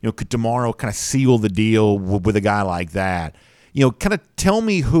 Could tomorrow kind of seal the deal with a guy like that? Kind of tell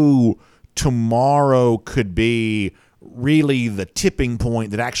me who tomorrow could be really the tipping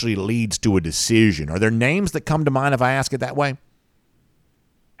point that actually leads to a decision? Are there names that come to mind if I ask it that way?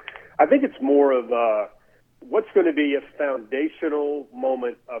 I think it's more of what's going to be a foundational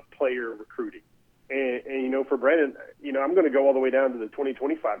moment of player recruiting. And for Brandon, I'm going to go all the way down to the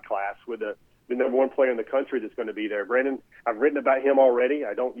 2025 class with the number one player in the country that's going to be there. Brandon, I've written about him already.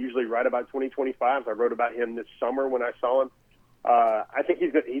 I don't usually write about 2025s. I wrote about him this summer when I saw him. I think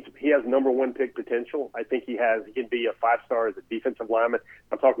he has number one pick potential. I think he can be a 5-star as a defensive lineman.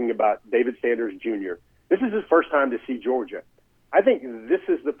 I'm talking about David Sanders Jr. This is his first time to see Georgia. I think this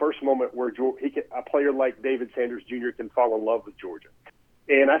is the first moment where a player like David Sanders Jr. can fall in love with Georgia.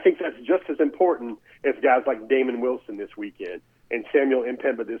 And I think that's just as important as guys like Damon Wilson this weekend and Samuel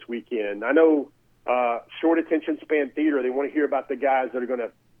Mpemba this weekend. I know short attention span theater, they want to hear about the guys that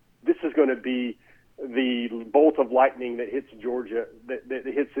are this is going to be the bolt of lightning that hits Georgia, that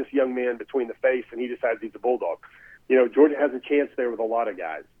hits this young man between the face, and he decides he's a Bulldog. Georgia has a chance there with a lot of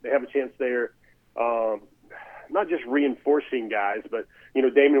guys. They have a chance there, not just reinforcing guys, but,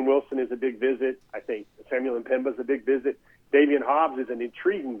 Damon Wilson is a big visit. I think Samuel Mpemba is a big visit. Davian Hobbs is an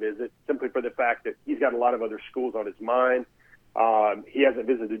intriguing visit simply for the fact that he's got a lot of other schools on his mind. He hasn't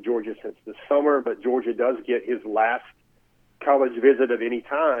visited Georgia since the summer, but Georgia does get his last college visit of any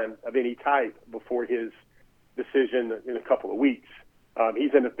type before his decision in a couple of weeks.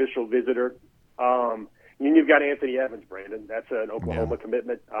 He's an official visitor. And you've got Anthony Evans, Brandon. That's an Oklahoma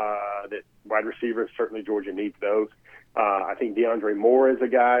commitment that wide receivers, certainly Georgia needs those. I think DeAndre Moore is a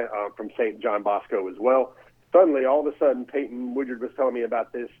guy from St. John Bosco as well. Suddenly, all of a sudden, Peyton Woodyard was telling me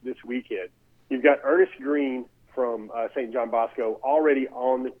about this weekend. You've got Ernest Green from St. John Bosco already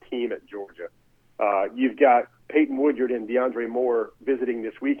on the team at Georgia. You've got Peyton Woodyard and DeAndre Moore visiting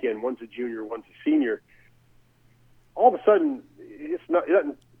this weekend. One's a junior, one's a senior. All of a sudden,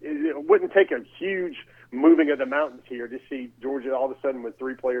 it wouldn't take a huge moving of the mountains here to see Georgia all of a sudden with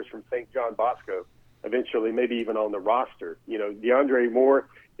 3 players from St. John Bosco, eventually maybe even on the roster. DeAndre Moore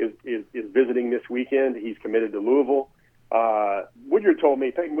is visiting this weekend. He's committed to Louisville. Peyton Woodyard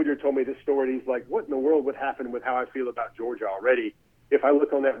told me this story. He's like, what in the world would happen with how I feel about Georgia already if I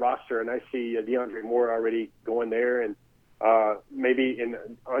look on that roster and I see DeAndre Moore already going there and maybe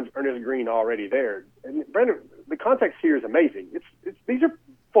Ernest Green already there. And Brandon, the context here is amazing. These are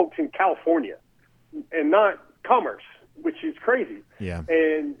folks in California and not Commerce, which is crazy. Yeah.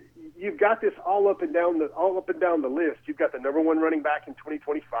 And you've got this all up and down the list. You've got the number one running back in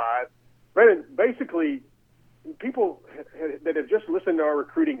 2025. Brandon, basically, people that have just listened to our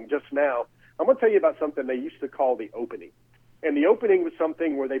recruiting just now, I'm going to tell you about something they used to call the opening. And the opening was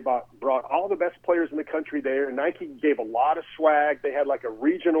something where they brought all the best players in the country there. Nike gave a lot of swag. They had like a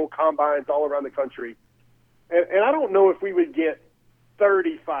regional combines all around the country. And I don't know if we would get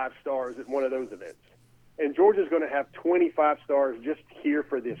 35 stars at one of those events. And Georgia's going to have 25 stars just here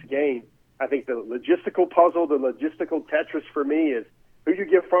for this game. I think the logistical puzzle, the logistical Tetris for me is who you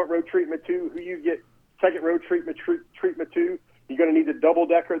give front row treatment to, who you get second row treatment to. You're going to need to double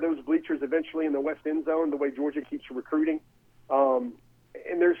decker those bleachers eventually in the west end zone, the way Georgia keeps recruiting.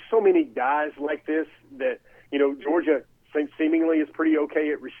 And there's so many guys like this that, Georgia seemingly is pretty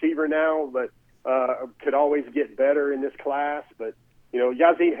okay at receiver now, but could always get better in this class. But,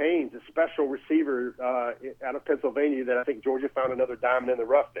 Yazeed Haynes, a special receiver out of Pennsylvania that I think Georgia found another diamond in the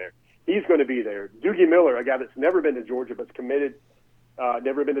rough there. He's going to be there. Doogie Miller, a guy that's never been to Georgia but's committed,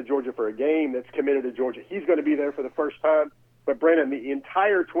 never been to Georgia for a game, that's committed to Georgia. He's going to be there for the first time. But, Brandon, the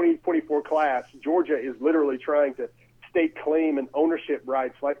entire 2024 class, Georgia is literally trying to stake claim and ownership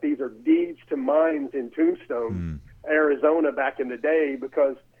rights like these are deeds to mines in Tombstone, Arizona back in the day,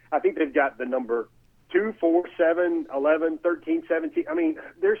 because I think they've got the number 2, 4, 7, 11, 13, 17. I mean,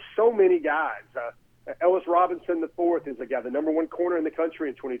 there's so many guys. Ellis Robinson IV is a guy, the number one corner in the country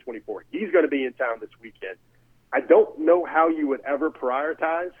in 2024. He's going to be in town this weekend. I don't know how you would ever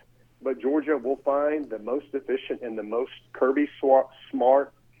prioritize, but Georgia will find the most efficient and the most Kirby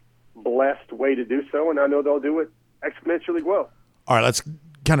smart, blessed way to do so, and I know they'll do it exponentially well. All right, let's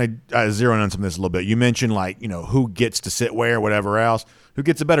kind of zero in on some of this a little bit. You mentioned, who gets to sit where, whatever else. Who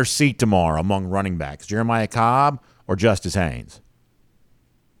gets a better seat tomorrow among running backs, Jeremiah Cobb or Justice Haynes?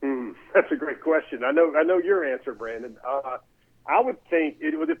 That's a great question. I know your answer, Brandon. I would think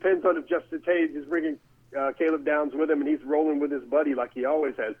it would depend on if Justice Haynes is bringing Caleb Downs with him and he's rolling with his buddy like he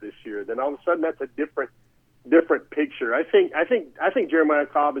always has this year. Then all of a sudden that's a different picture. I think Jeremiah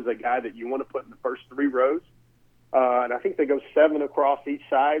Cobb is a guy that you want to put in the first 3 rows. And I think they go 7 across each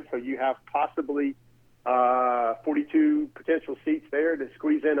side, so you have possibly 42 potential seats there to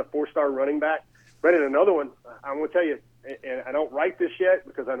squeeze in a 4-star running back. Brendan, another one, I'm going to tell you, and I don't write this yet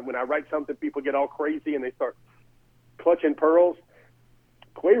because when I write something, people get all crazy and they start clutch and pearls,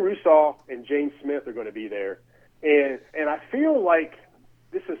 Quay Russaw and James Smith are going to be there. And I feel like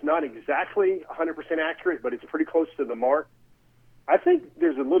this is not exactly 100% accurate, but it's pretty close to the mark. I think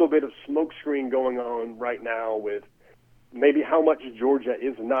there's a little bit of smokescreen going on right now with maybe how much Georgia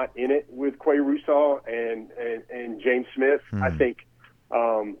is not in it with Quay Russaw and James Smith. I think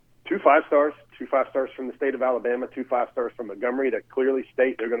 2 5-stars from the state of Alabama, 2 5-stars from Montgomery that clearly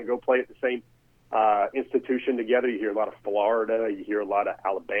state they're going to go play at the same institution together. You hear a lot of Florida, you hear a lot of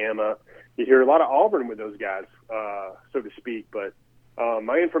Alabama, you hear a lot of Auburn with those guys, so to speak. But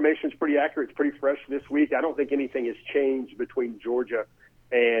my information is pretty accurate. It's pretty fresh this week. I don't think anything has changed between Georgia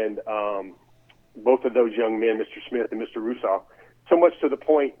and both of those young men, Mr. Smith and Mr. Russaw. So much to the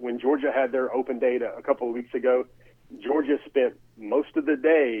point when Georgia had their open data a couple of weeks ago, Georgia spent most of the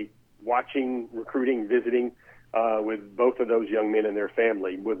day watching, recruiting, visiting with both of those young men and their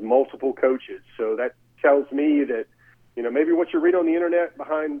family, with multiple coaches. So that tells me that, you know, maybe what you read on the internet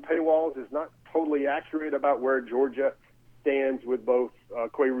behind paywalls is not totally accurate about where Georgia stands with both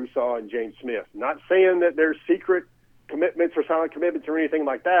Quay Russaw and James Smith. Not saying that there's secret commitments or silent commitments or anything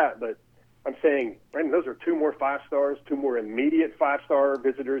like that, but I'm saying, Brandon, those are 2 more 5-stars, 2 more immediate 5-star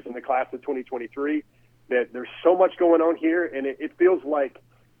visitors in the class of 2023, that there's so much going on here, and it feels like,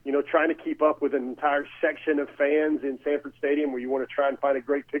 you know, trying to keep up with an entire section of fans in Sanford Stadium where you want to try and find a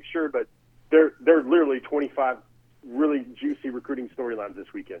great picture, but there are literally 25 really juicy recruiting storylines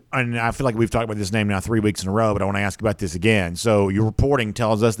this weekend. And I feel like we've talked about this name now 3 weeks in a row, but I want to ask about this again. So your reporting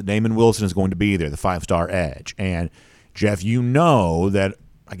tells us that Damon Wilson is going to be there, the 5-star edge. And, Jeff, you know that,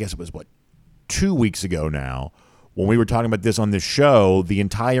 I guess it was, 2 weeks ago now, when we were talking about this on this show, the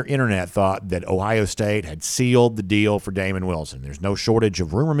entire internet thought that Ohio State had sealed the deal for Damon Wilson. There's no shortage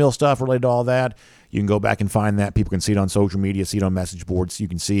of rumor mill stuff related to all that. You can go back and find that. People can see it on social media, see it on message boards. You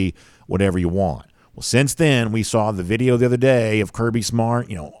can see whatever you want. Well, since then, we saw the video the other day of Kirby Smart,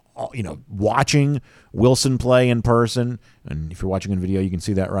 watching Wilson play in person. And if you're watching in video, you can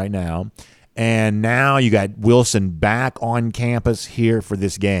see that right now. And now you got Wilson back on campus here for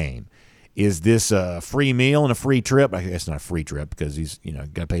this game. Is this a free meal and a free trip? I guess it's not a free trip because he's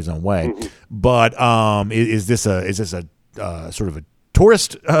got to pay his own way. But is this a sort of a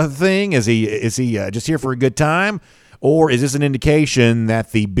tourist thing? Is he just here for a good time, or is this an indication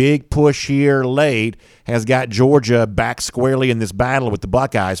that the big push here late has got Georgia back squarely in this battle with the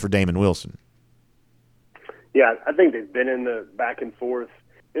Buckeyes for Damon Wilson? Yeah, I think they've been in the back and forth.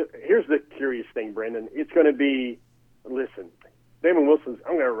 Here's the curious thing, Brendan. It's going to be, listen. Damon Wilson's. I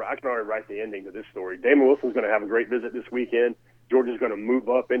can already write the ending to this story. Damon Wilson's going to have a great visit this weekend. Georgia's going to move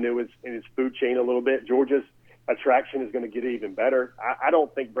up into his food chain a little bit. Georgia's attraction is going to get even better. I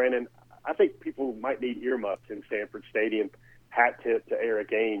don't think, Brandon. I think people might need earmuffs in Sanford Stadium. Hat tip to Eric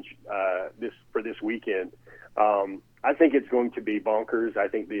Ainge for this weekend. I think it's going to be bonkers. I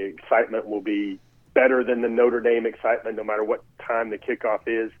think the excitement will be better than the Notre Dame excitement, no matter what time the kickoff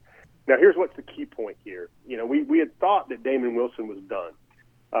is. Now, here's what's the key point here. We had thought that Damon Wilson was done,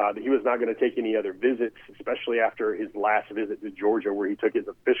 that he was not going to take any other visits, especially after his last visit to Georgia where he took his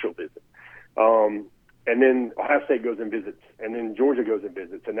official visit. And then Ohio State goes and visits, and then Georgia goes and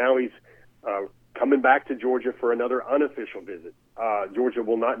visits. And now he's coming back to Georgia for another unofficial visit. Georgia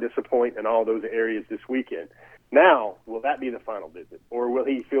will not disappoint in all those areas this weekend. Now, will that be the final visit, or will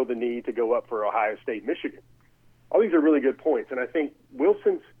he feel the need to go up for Ohio State, Michigan? All these are really good points, and I think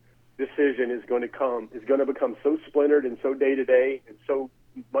Wilson's decision is going to become so splintered and so day to day and so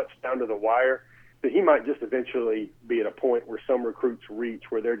much down to the wire that he might just eventually be at a point where some recruits reach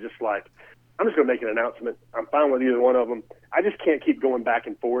where they're just like, I'm just going to make an announcement. I'm fine with either one of them. I just can't keep going back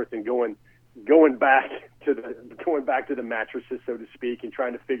and forth and going back to the mattresses, so to speak, and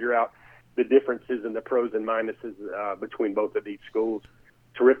trying to figure out the differences and the pros and minuses between both of these schools.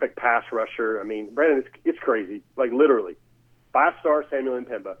 Terrific pass rusher. I mean, Brandon, it's crazy. Like literally, 5-star Samuel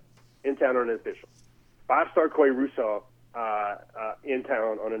Mpemba in town on an official. 5-star Quay Russaw in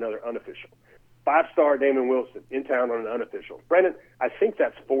town on another unofficial. 5-star Damon Wilson in town on an unofficial. Brandon, I think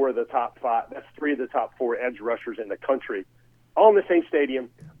that's 4 of the top 5. That's 3 of the top 4 edge rushers in the country, all in the same stadium,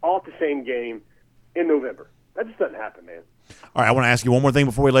 all at the same game in November. That just doesn't happen, man. All right, I want to ask you one more thing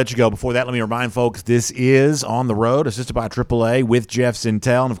before we let you go. Before that, let me remind folks, this is On the Road, assisted by AAA with Jeff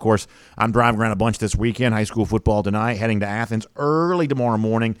Sintel. And, of course, I'm driving around a bunch this weekend, high school football tonight, heading to Athens early tomorrow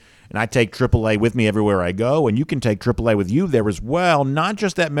morning. and I take AAA with me everywhere I go, and you can take AAA with you there as well. Not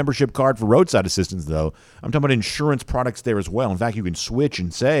just that membership card for roadside assistance, though. I'm talking about insurance products there as well. In fact, you can switch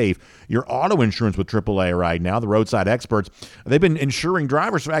and save your auto insurance with AAA right now. The roadside experts, they've been insuring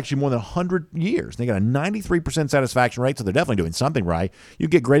drivers for actually more than 100 years. They got a 93% satisfaction rate, so they're definitely doing something right. You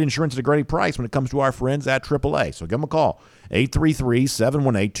get great insurance at a great price when it comes to our friends at AAA. So give them a call,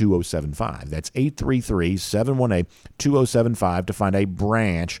 833-718-2075. That's 833-718-2075 to find a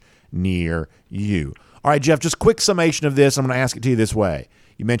branch near you. All right, Jeff, just quick summation of this. I'm going to ask it to you this way.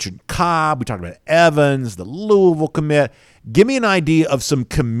 You mentioned Cobb. We talked about Evans, the Louisville commit. Give me an idea of some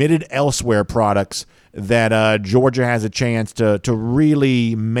committed elsewhere products that Georgia has a chance to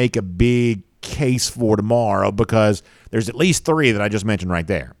really make a big case for tomorrow, because there's at least three that I just mentioned right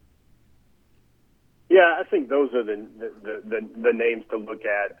there. Yeah, I think those are the names to look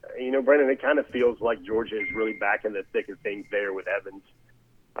at. You know, Brendan, it kind of feels like Georgia is really back in the thick of things there with Evans.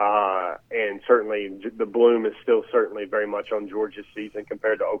 And certainly the bloom is still certainly very much on Georgia's season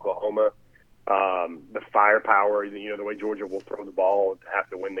compared to Oklahoma. The firepower, you know, the way Georgia will throw the ball to have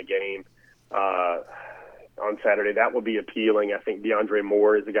to win the game on Saturday, that will be appealing. I think DeAndre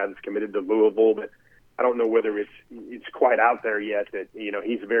Moore is the guy that's committed to Louisville, but I don't know whether it's quite out there yet that, you know,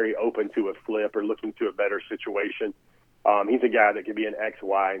 he's very open to a flip or looking to a better situation. He's a guy that could be an X,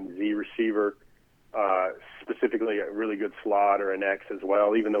 Y, and Z receiver. Specifically a really good slot or an X as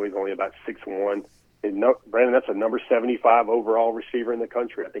well, even though he's only about 6'1". Brandon, that's a number 75 overall receiver in the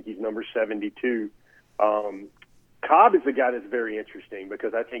country. I think he's number 72. Cobb is a guy that's very interesting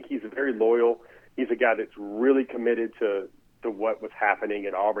because I think he's very loyal. He's a guy that's really committed to what was happening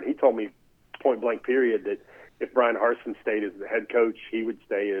at Auburn. He told me point blank period that if Brian Harsin stayed as the head coach, he would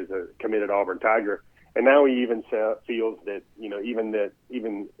stay as a committed Auburn Tiger. And now he even feels that, you know, even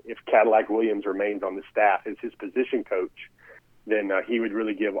if Cadillac Williams remains on the staff as his position coach, then he would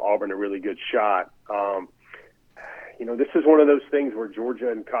really give Auburn a really good shot. You know, this is one of those things where Georgia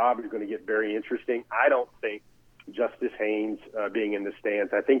and Cobb are going to get very interesting. I don't think Justice Haynes being in the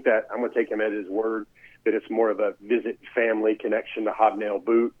stands, I think that I'm going to take him at his word that it's more of a visit family connection to Hobnail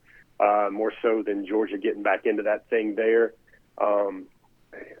Boot, more so than Georgia getting back into that thing there.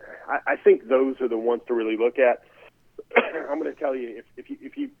 I think those are the ones to really look at. I'm going to tell you,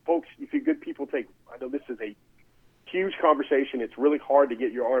 if you good people take, I know this is a huge conversation. It's really hard to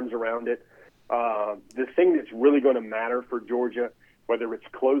get your arms around it. The thing that's really going to matter for Georgia, whether it's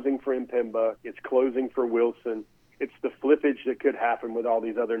closing for Mpemba, it's closing for Wilson, it's the flippage that could happen with all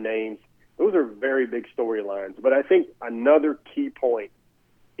these other names. Those are very big storylines. But I think another key point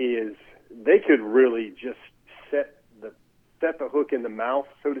is they could really just set the hook in the mouth,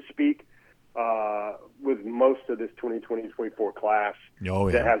 so to speak, with most of this 2020-24 class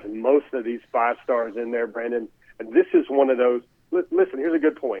that has most of these 5 stars in there, Brandon. And this is one of those. Listen, here's a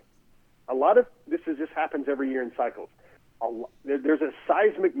good point. A lot of this just happens every year in cycles. There's a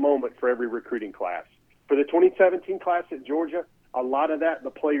seismic moment for every recruiting class. For the 2017 class at Georgia, a lot of that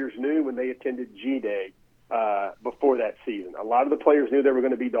the players knew when they attended G-Day before that season. A lot of the players knew they were going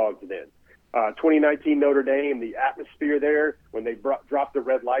to be dogs then. 2019 Notre Dame, the atmosphere there, when they dropped the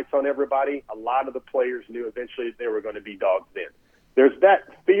red lights on everybody, a lot of the players knew eventually they were going to be dogs then. There's that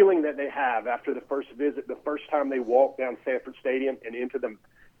feeling that they have after the first visit, the first time they walk down Sanford Stadium and into the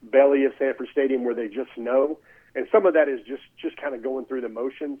belly of Sanford Stadium where they just know. And some of that is just kind of going through the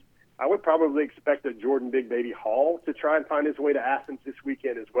motions. I would probably expect a Jordan Big Baby Hall to try and find his way to Athens this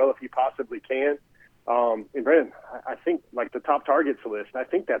weekend as well if he possibly can. And Brandon, I think like the top targets list, I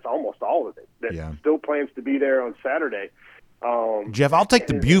think that's almost all of it that still plans to be there on Saturday. Jeff, I'll take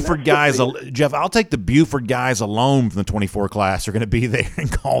the Buford guys. Jeff, I'll take the Buford guys alone from the 24 class are going to be there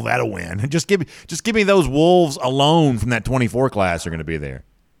and call that a win. Just give me those Wolves alone from that 24 class are going to be there.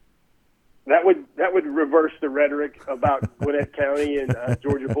 That would reverse the rhetoric about Gwinnett County and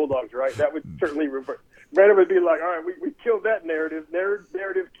Georgia Bulldogs, right? That would certainly reverse. Brandon would be like, all right, we killed that narrative.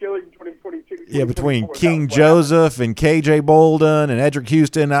 Narrative killing 2022. Yeah, between King Joseph and KJ Bolden and Edric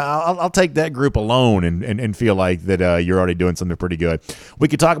Houston, I'll take that group alone and feel like that you're already doing something pretty good. We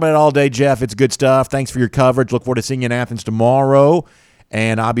could talk about it all day, Jeff. It's good stuff. Thanks for your coverage. Look forward to seeing you in Athens tomorrow,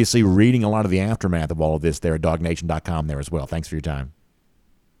 and obviously reading a lot of the aftermath of all of this there at DogNation.com there as well. Thanks for your time.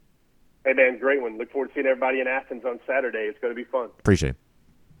 Hey, man, great one. Look forward to seeing everybody in Athens on Saturday. It's going to be fun. Appreciate it.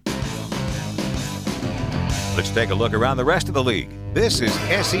 Let's take a look around the rest of the league. This is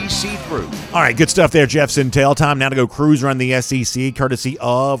SEC Through. All right, good stuff there, Jeff Sintel. Time now to go cruise around the SEC, courtesy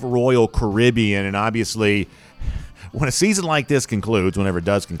of Royal Caribbean. And obviously, when a season like this concludes, whenever it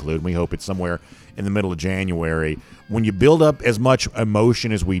does conclude, and we hope it's somewhere in the middle of January, when you build up as much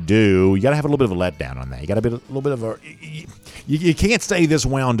emotion as we do, you got to have a little bit of a letdown on that. You got to be a little bit of a you can't stay this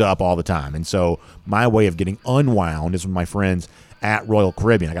wound up all the time. And so my way of getting unwound is with my friends at Royal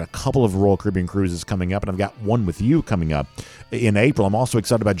Caribbean. I got a couple of Royal Caribbean cruises coming up, and I've got one with you coming up in April. I'm also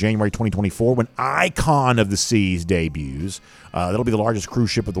excited about January 2024 when Icon of the Seas debuts. That'll be the largest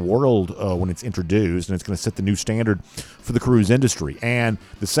cruise ship of the world when it's introduced, and it's going to set the new standard for the cruise industry. And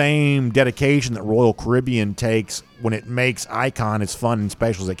the same dedication that Royal Caribbean takes when it makes Icon as fun and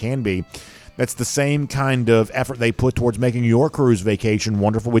special as it can be, that's the same kind of effort they put towards making your cruise vacation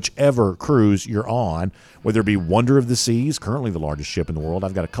wonderful, whichever cruise you're on, whether it be Wonder of the Seas, currently the largest ship in the world.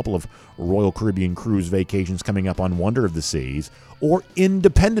 I've got a couple of Royal Caribbean cruise vacations coming up on Wonder of the Seas, or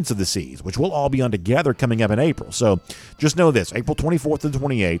Independence of the Seas, which we'll all be on together coming up in April. So just know this, April 24th and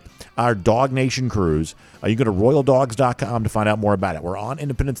 28th, our Dog Nation cruise. You go to royaldogs.com to find out more about it. We're on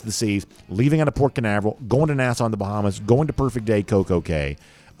Independence of the Seas, leaving out of Port Canaveral, going to Nassau in the Bahamas, going to Perfect Day, Coco Cay.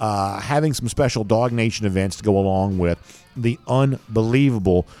 Having some special Dog Nation events to go along with the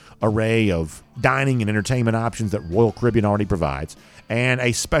unbelievable array of dining and entertainment options that Royal Caribbean already provides. And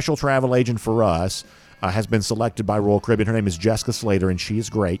a special travel agent for us has been selected by Royal Caribbean. Her name is Jessica Slater, and she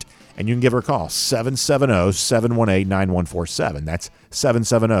is great. And you can give her a call, 770-718-9147. That's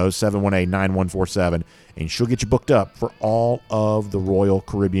 770-718-9147. And she'll get you booked up for all of the Royal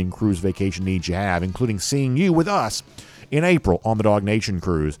Caribbean cruise vacation needs you have, including seeing you with us in April on the Dog Nation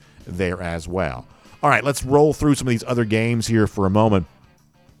cruise there as well. All right, let's roll through some of these other games here for a moment.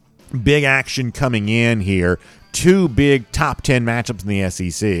 Big action coming in here. Two big top 10 matchups in the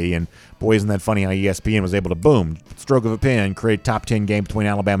SEC. And boy, isn't that funny how ESPN was able to, boom, stroke of a pen, create a top 10 game between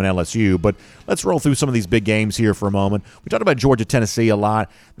Alabama and LSU. But let's roll through some of these big games here for a moment. We talked about Georgia-Tennessee a lot.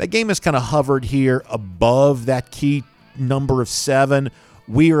 That game has kind of hovered here above that key number of 7.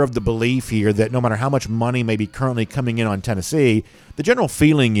 We are of the belief here that no matter how much money may be currently coming in on Tennessee, the general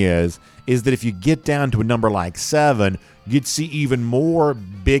feeling is that if you get down to a number like 7, you'd see even more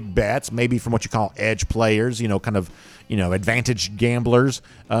big bets, maybe from what you call edge players, advantage gamblers,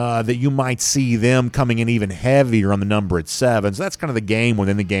 that you might see them coming in even heavier on the number at 7. So that's kind of the game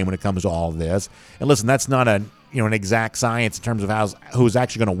within the game when it comes to all of this. And listen, that's not an exact science in terms of who's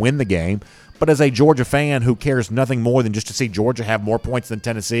actually going to win the game. But as a Georgia fan who cares nothing more than just to see Georgia have more points than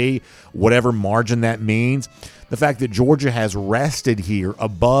Tennessee, whatever margin that means, the fact that Georgia has rested here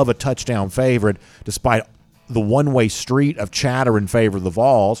above a touchdown favorite despite the one-way street of chatter in favor of the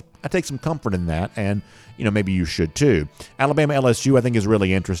Vols, I take some comfort in that, and maybe you should too. Alabama LSU I think is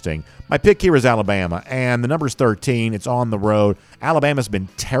really interesting. My pick here is Alabama, and the number is 13. It's on the road. Alabama's been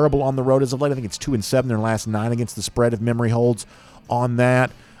terrible on the road as of late. I think it's 2-7 in their last 9 against the spread, if memory holds on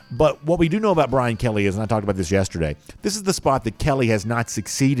that. But what we do know about Brian Kelly is, and I talked about this yesterday, this is the spot that Kelly has not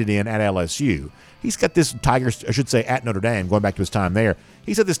succeeded in at LSU. He's got this Tigers, I should say at Notre Dame, going back to his time there.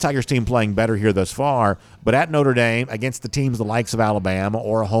 He's had this Tigers team playing better here thus far, but at Notre Dame, against the teams the likes of Alabama,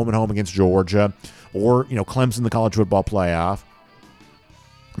 or a home-and-home against Georgia, or Clemson in the college football playoff,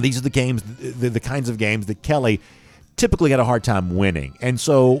 these are the games, the kinds of games that Kelly typically had a hard time winning. And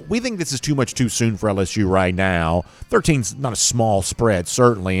so we think this is too much too soon for LSU right now. 13's not a small spread,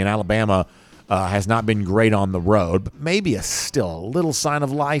 certainly, and Alabama has not been great on the road, but maybe still a little sign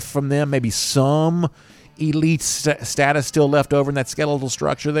of life from them, maybe some elite status still left over in that skeletal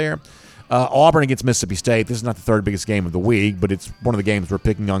structure there. Auburn against Mississippi State. This is not the third biggest game of the week, but it's one of the games we're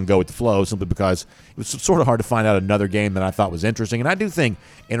picking on Go with the Flow simply because it was sort of hard to find out another game that I thought was interesting. And I do think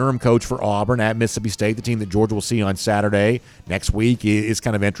interim coach for Auburn at Mississippi State, the team that Georgia will see on Saturday next week, is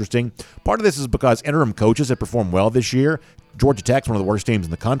kind of interesting. Part of this is because interim coaches have performed well this year. Georgia Tech's one of the worst teams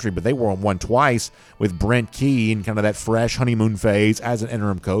in the country, but they won twice with Brent Key in kind of that fresh honeymoon phase as an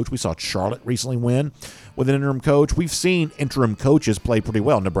interim coach. We saw Charlotte recently win with an interim coach. We've seen interim coaches play pretty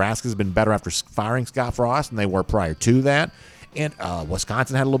well. Nebraska's been better after firing Scott Frost than they were prior to that. And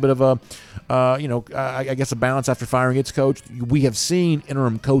Wisconsin had a little bit of a balance after firing its coach. We have seen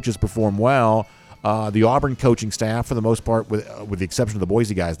interim coaches perform well. The Auburn coaching staff, for the most part, with the exception of the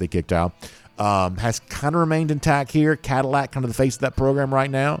Boise guys they kicked out, has kind of remained intact here. Cadillac, kind of the face of that program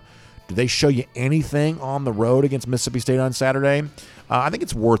right now. Do they show you anything on the road against Mississippi State on Saturday? I think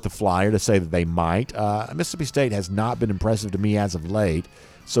it's worth the flyer to say that they might. Mississippi State has not been impressive to me as of late,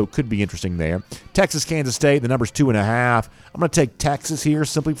 so it could be interesting there. Texas, Kansas State, the number's 2.5. I'm going to take Texas here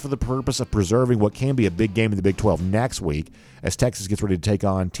simply for the purpose of preserving what can be a big game in the Big 12 next week as Texas gets ready to take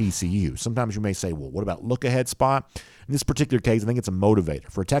on TCU. Sometimes you may say, well, what about look-ahead spot? In this particular case, I think it's a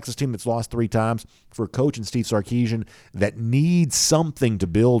motivator. For a Texas team that's lost 3 times, for a coach in Steve Sarkisian that needs something to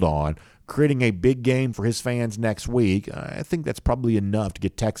build on, creating a big game for his fans next week. I think that's probably enough to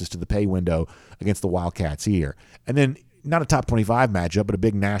get Texas to the pay window against the Wildcats here. And then not a top 25 matchup, but a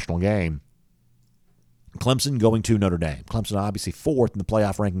big national game. Clemson going to Notre Dame. Clemson obviously fourth in the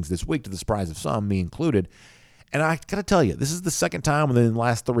playoff rankings this week, to the surprise of some, me included. And I got to tell you, this is the second time within the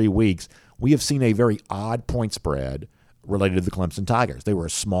last 3 weeks we have seen a very odd point spread related to the Clemson Tigers. They were a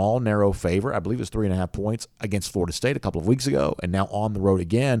small, narrow favor. I believe it was 3.5 points against Florida State a couple of weeks ago, and now on the road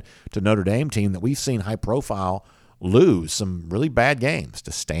again to Notre Dame team that we've seen high profile lose some really bad games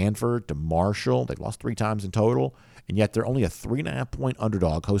to Stanford, to Marshall. They've lost 3 times in total, and yet they're only a 3.5 point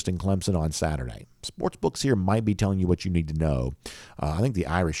underdog hosting Clemson on Saturday. Sportsbooks here might be telling you what you need to know. I think the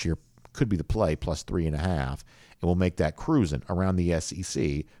Irish here could be the play, plus 3.5, and we'll make that cruising around the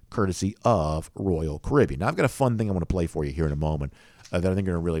SEC, courtesy of Royal Caribbean. Now, I've got a fun thing I want to play for you here in a moment that I think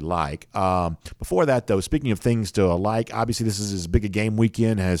you're going to really like. Before that, though, speaking of things to like, obviously this is as big a game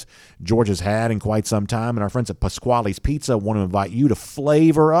weekend as Georgia's had in quite some time, and our friends at Pasquale's Pizza want to invite you to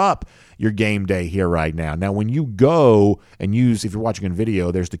flavor up your game day here right now. Now, when you go and use, if you're watching a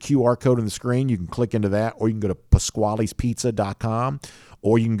video, there's the QR code on the screen. You can click into that, or you can go to pasqualespizza.com.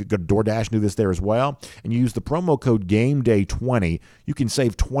 Or you can go to DoorDash and do this there as well. And you use the promo code GameDay20. You can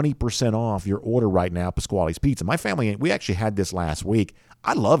save 20% off your order right now at Pasquale's Pizza. My family, we actually had this last week.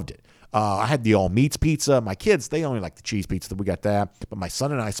 I loved it. I had the all-meats pizza. My kids, they only like the cheese pizza. We got that. But my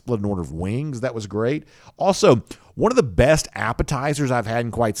son and I split an order of wings. That was great. Also, one of the best appetizers I've had in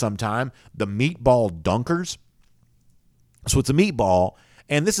quite some time, the meatball dunkers. So it's a meatball.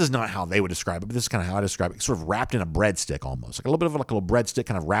 And this is not how they would describe it, but this is kind of how I describe it. It's sort of wrapped in a breadstick almost. Like a little bit of like a little breadstick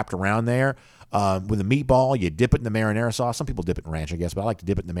kind of wrapped around there. With a meatball, you dip it in the marinara sauce. Some people dip it in ranch, I guess, but I like to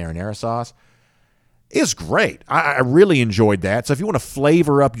dip it in the marinara sauce. It's great. I really enjoyed that. So if you want to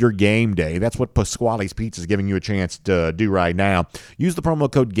flavor up your game day, that's what Pasquale's Pizza is giving you a chance to do right now. Use the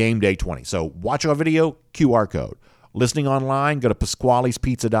promo code GameDay20. So watch our video, QR code. Listening online, go to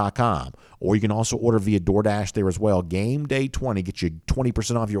pasqualespizza.com, or you can also order via DoorDash there as well. Game Day 20, get you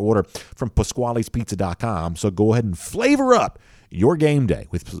 20% off your order from pasqualespizza.com. So go ahead and flavor up your game day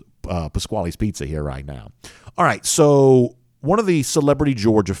with Pasquale's Pizza here right now. All right, so one of the celebrity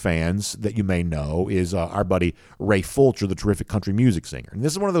Georgia fans that you may know is our buddy Ray Fulcher, the terrific country music singer. And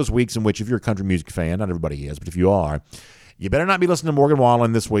this is one of those weeks in which if you're a country music fan, not everybody is, but if you are, you better not be listening to Morgan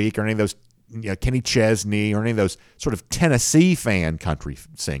Wallen this week or any of those Kenny Chesney or any of those sort of Tennessee fan country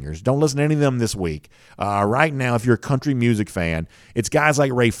singers. Don't listen to any of them this week. Right now, if you're a country music fan, it's guys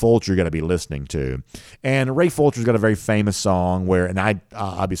like Ray Fulcher you got to be listening to. And Ray Fulcher's got a very famous song where, and I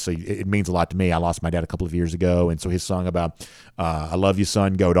obviously it means a lot to me. I lost my dad a couple of years ago, and so his song about "I Love You,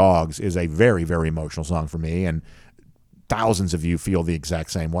 Son, Go Dogs" is a very, very emotional song for me. And thousands of you feel the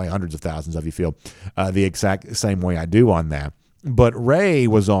exact same way. Hundreds of thousands of you feel the exact same way I do on that. But Ray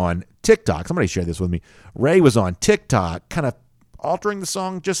was on TikTok. Somebody shared this with me. Ray was on TikTok kind of altering the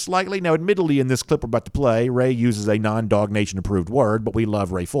song just slightly. Now, admittedly, in this clip we're about to play, Ray uses a non-Dog Nation approved word, but we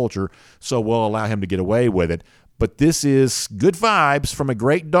love Ray Fulcher, so we'll allow him to get away with it. But this is good vibes from a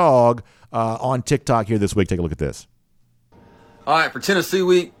great dog on TikTok here this week. Take a look at this. All right, for Tennessee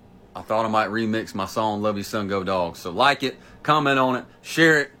Week, I thought I might remix my song Love You, Son, Go Dogs. So like it, comment on it,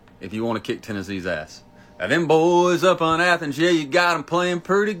 share it if you want to kick Tennessee's ass. Now, them boys up on Athens, yeah, you got them playing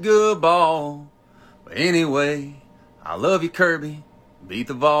pretty good ball. But anyway, I love you, Kirby. Beat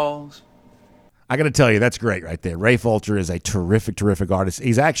the Vols. I got to tell you, that's great right there. Ray Fulcher is a terrific, terrific artist.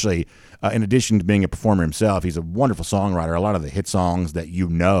 He's actually, in addition to being a performer himself, he's a wonderful songwriter. A lot of the hit songs that you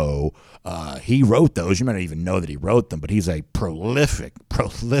know, he wrote those. You might not even know that he wrote them, but he's a prolific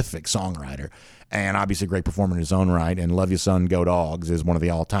songwriter. And obviously a great performer in his own right. And Love You, Son, Go Dogs is one of the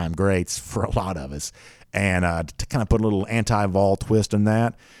all-time greats for a lot of us. And to kind of put a little anti-Vol twist in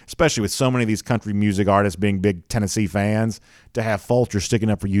that, especially with so many of these country music artists being big Tennessee fans, to have Fulcher sticking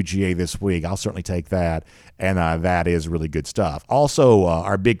up for UGA this week, I'll certainly take that. And that is really good stuff. Also,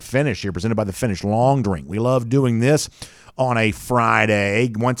 our big finish here presented by the Finnish Long Drink. We love doing this on a Friday.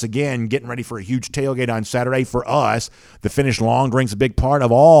 Once again, getting ready for a huge tailgate on Saturday for us. The Finnish Long Drink's a big part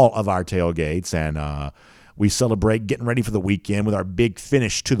of all of our tailgates, and we celebrate getting ready for the weekend with our big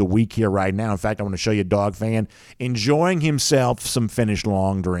finish to the week here right now. In fact, I want to show you a dog fan enjoying himself some Finnish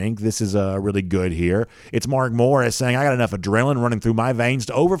Long Drink. This is really good here. It's Mark Morris saying, I got enough adrenaline running through my veins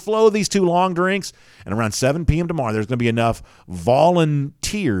to overflow these two long drinks. And around 7 p.m. tomorrow, there's going to be enough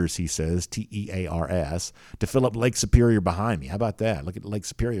volunteers, he says, Tears, to fill up Lake Superior behind me. How about that? Look at Lake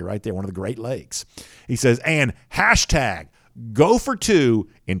Superior right there, one of the Great Lakes. He says, and hashtag Go for 2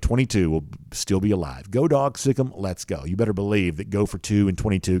 in 22 will still be alive. Go Dog, sick 'em, let's go. You better believe that go for 2 in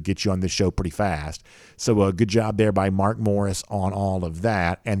 22 gets you on this show pretty fast. So good job there by Mark Morris on all of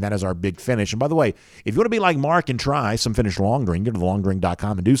that. And that is our big finish. And by the way, if you want to be like Mark and try some finished long drink, go to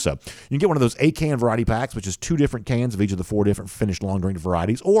thelongdrink.com and do so. You can get one of those 8-can variety packs, which is 2 different cans of each of the 4 different finished long drink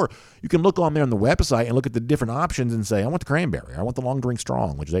varieties. Or you can look on there on the website and look at the different options and say, I want the cranberry. I want the long drink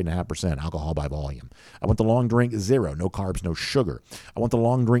strong, which is 8.5% alcohol by volume. I want the long drink zero, no carbs, no sugar. I want the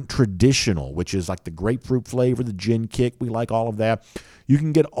long drink traditional, which is like the grapefruit flavor, the gin kick. We like all of that. You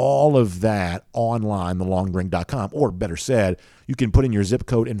can get all of that online, thelongdrink.com, or better said, you can put in your zip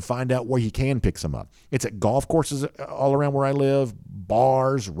code and find out where you can pick some up. It's at golf courses all around where I live,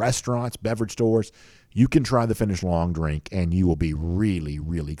 bars, restaurants, beverage stores. You can try the finished long drink, and you will be really,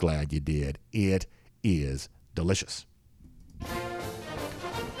 really glad you did. It is delicious.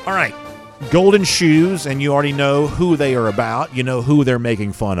 All right. Golden shoes, and you already know who they are about. You know who they're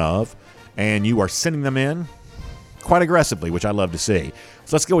making fun of, and you are sending them in quite aggressively, which I love to see.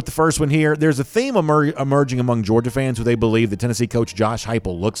 So let's go with the first one here. There's a theme emerging among Georgia fans who they believe the Tennessee coach Josh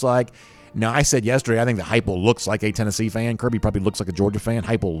Heupel looks like. Now, I said yesterday I think that Heupel looks like a Tennessee fan. Kirby probably looks like a Georgia fan.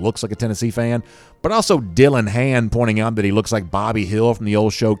 Heupel looks like a Tennessee fan. But also Dylan Hand pointing out that he looks like Bobby Hill from the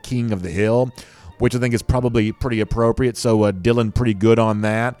old show King of the Hill, which I think is probably pretty appropriate. So Dylan pretty good on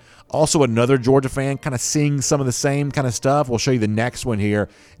that. Also, another Georgia fan kind of seeing some of the same kind of stuff. We'll show you the next one here.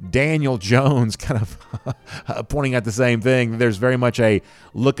 Daniel Jones kind of pointing at the same thing. There's very much a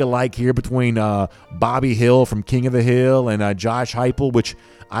look-alike here between Bobby Hill from King of the Hill and Josh Heupel, which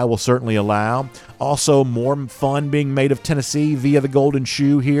I will certainly allow. Also, more fun being made of Tennessee via the Golden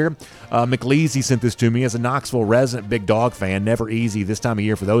Shoe here. McLeasy sent this to me as a Knoxville resident big dog fan. Never easy this time of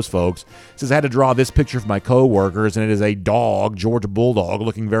year for those folks. Says, I had to draw this picture for my coworkers, and it is a dog, Georgia Bulldog,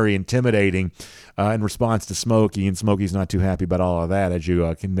 looking very intimidating in response to Smokey. And Smokey's not too happy about all of that, as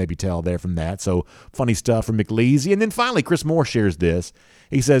you can maybe tell there from that. So funny stuff from McLeasy. And then finally, Chris Moore shares this.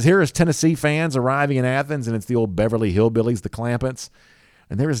 He says, here is Tennessee fans arriving in Athens, and it's the old Beverly Hillbillies, the Clampetts.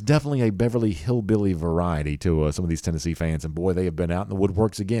 And there is definitely a Beverly Hillbilly variety to some of these Tennessee fans. And, boy, they have been out in the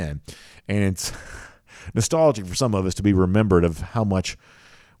woodworks again. And it's nostalgic for some of us to be remembered of how much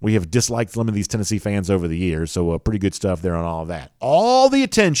we have disliked some of these Tennessee fans over the years. So pretty good stuff there on all of that. All the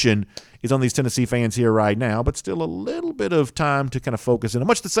attention is on these Tennessee fans here right now, but still a little bit of time to kind of focus in.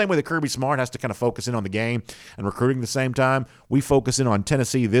 Much the same way that Kirby Smart has to kind of focus in on the game and recruiting at the same time, we focus in on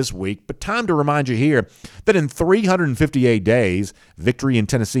Tennessee this week. But time to remind you here that in 358 days, victory in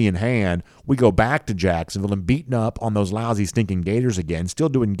Tennessee in hand, we go back to Jacksonville and beating up on those lousy, stinking Gators again, still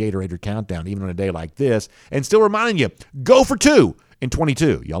doing Gatorator Countdown even on a day like this, and still reminding you, go for 2 in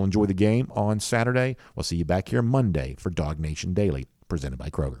 22. Y'all enjoy the game on Saturday. We'll see you back here Monday for Dog Nation Daily, presented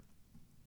by Kroger.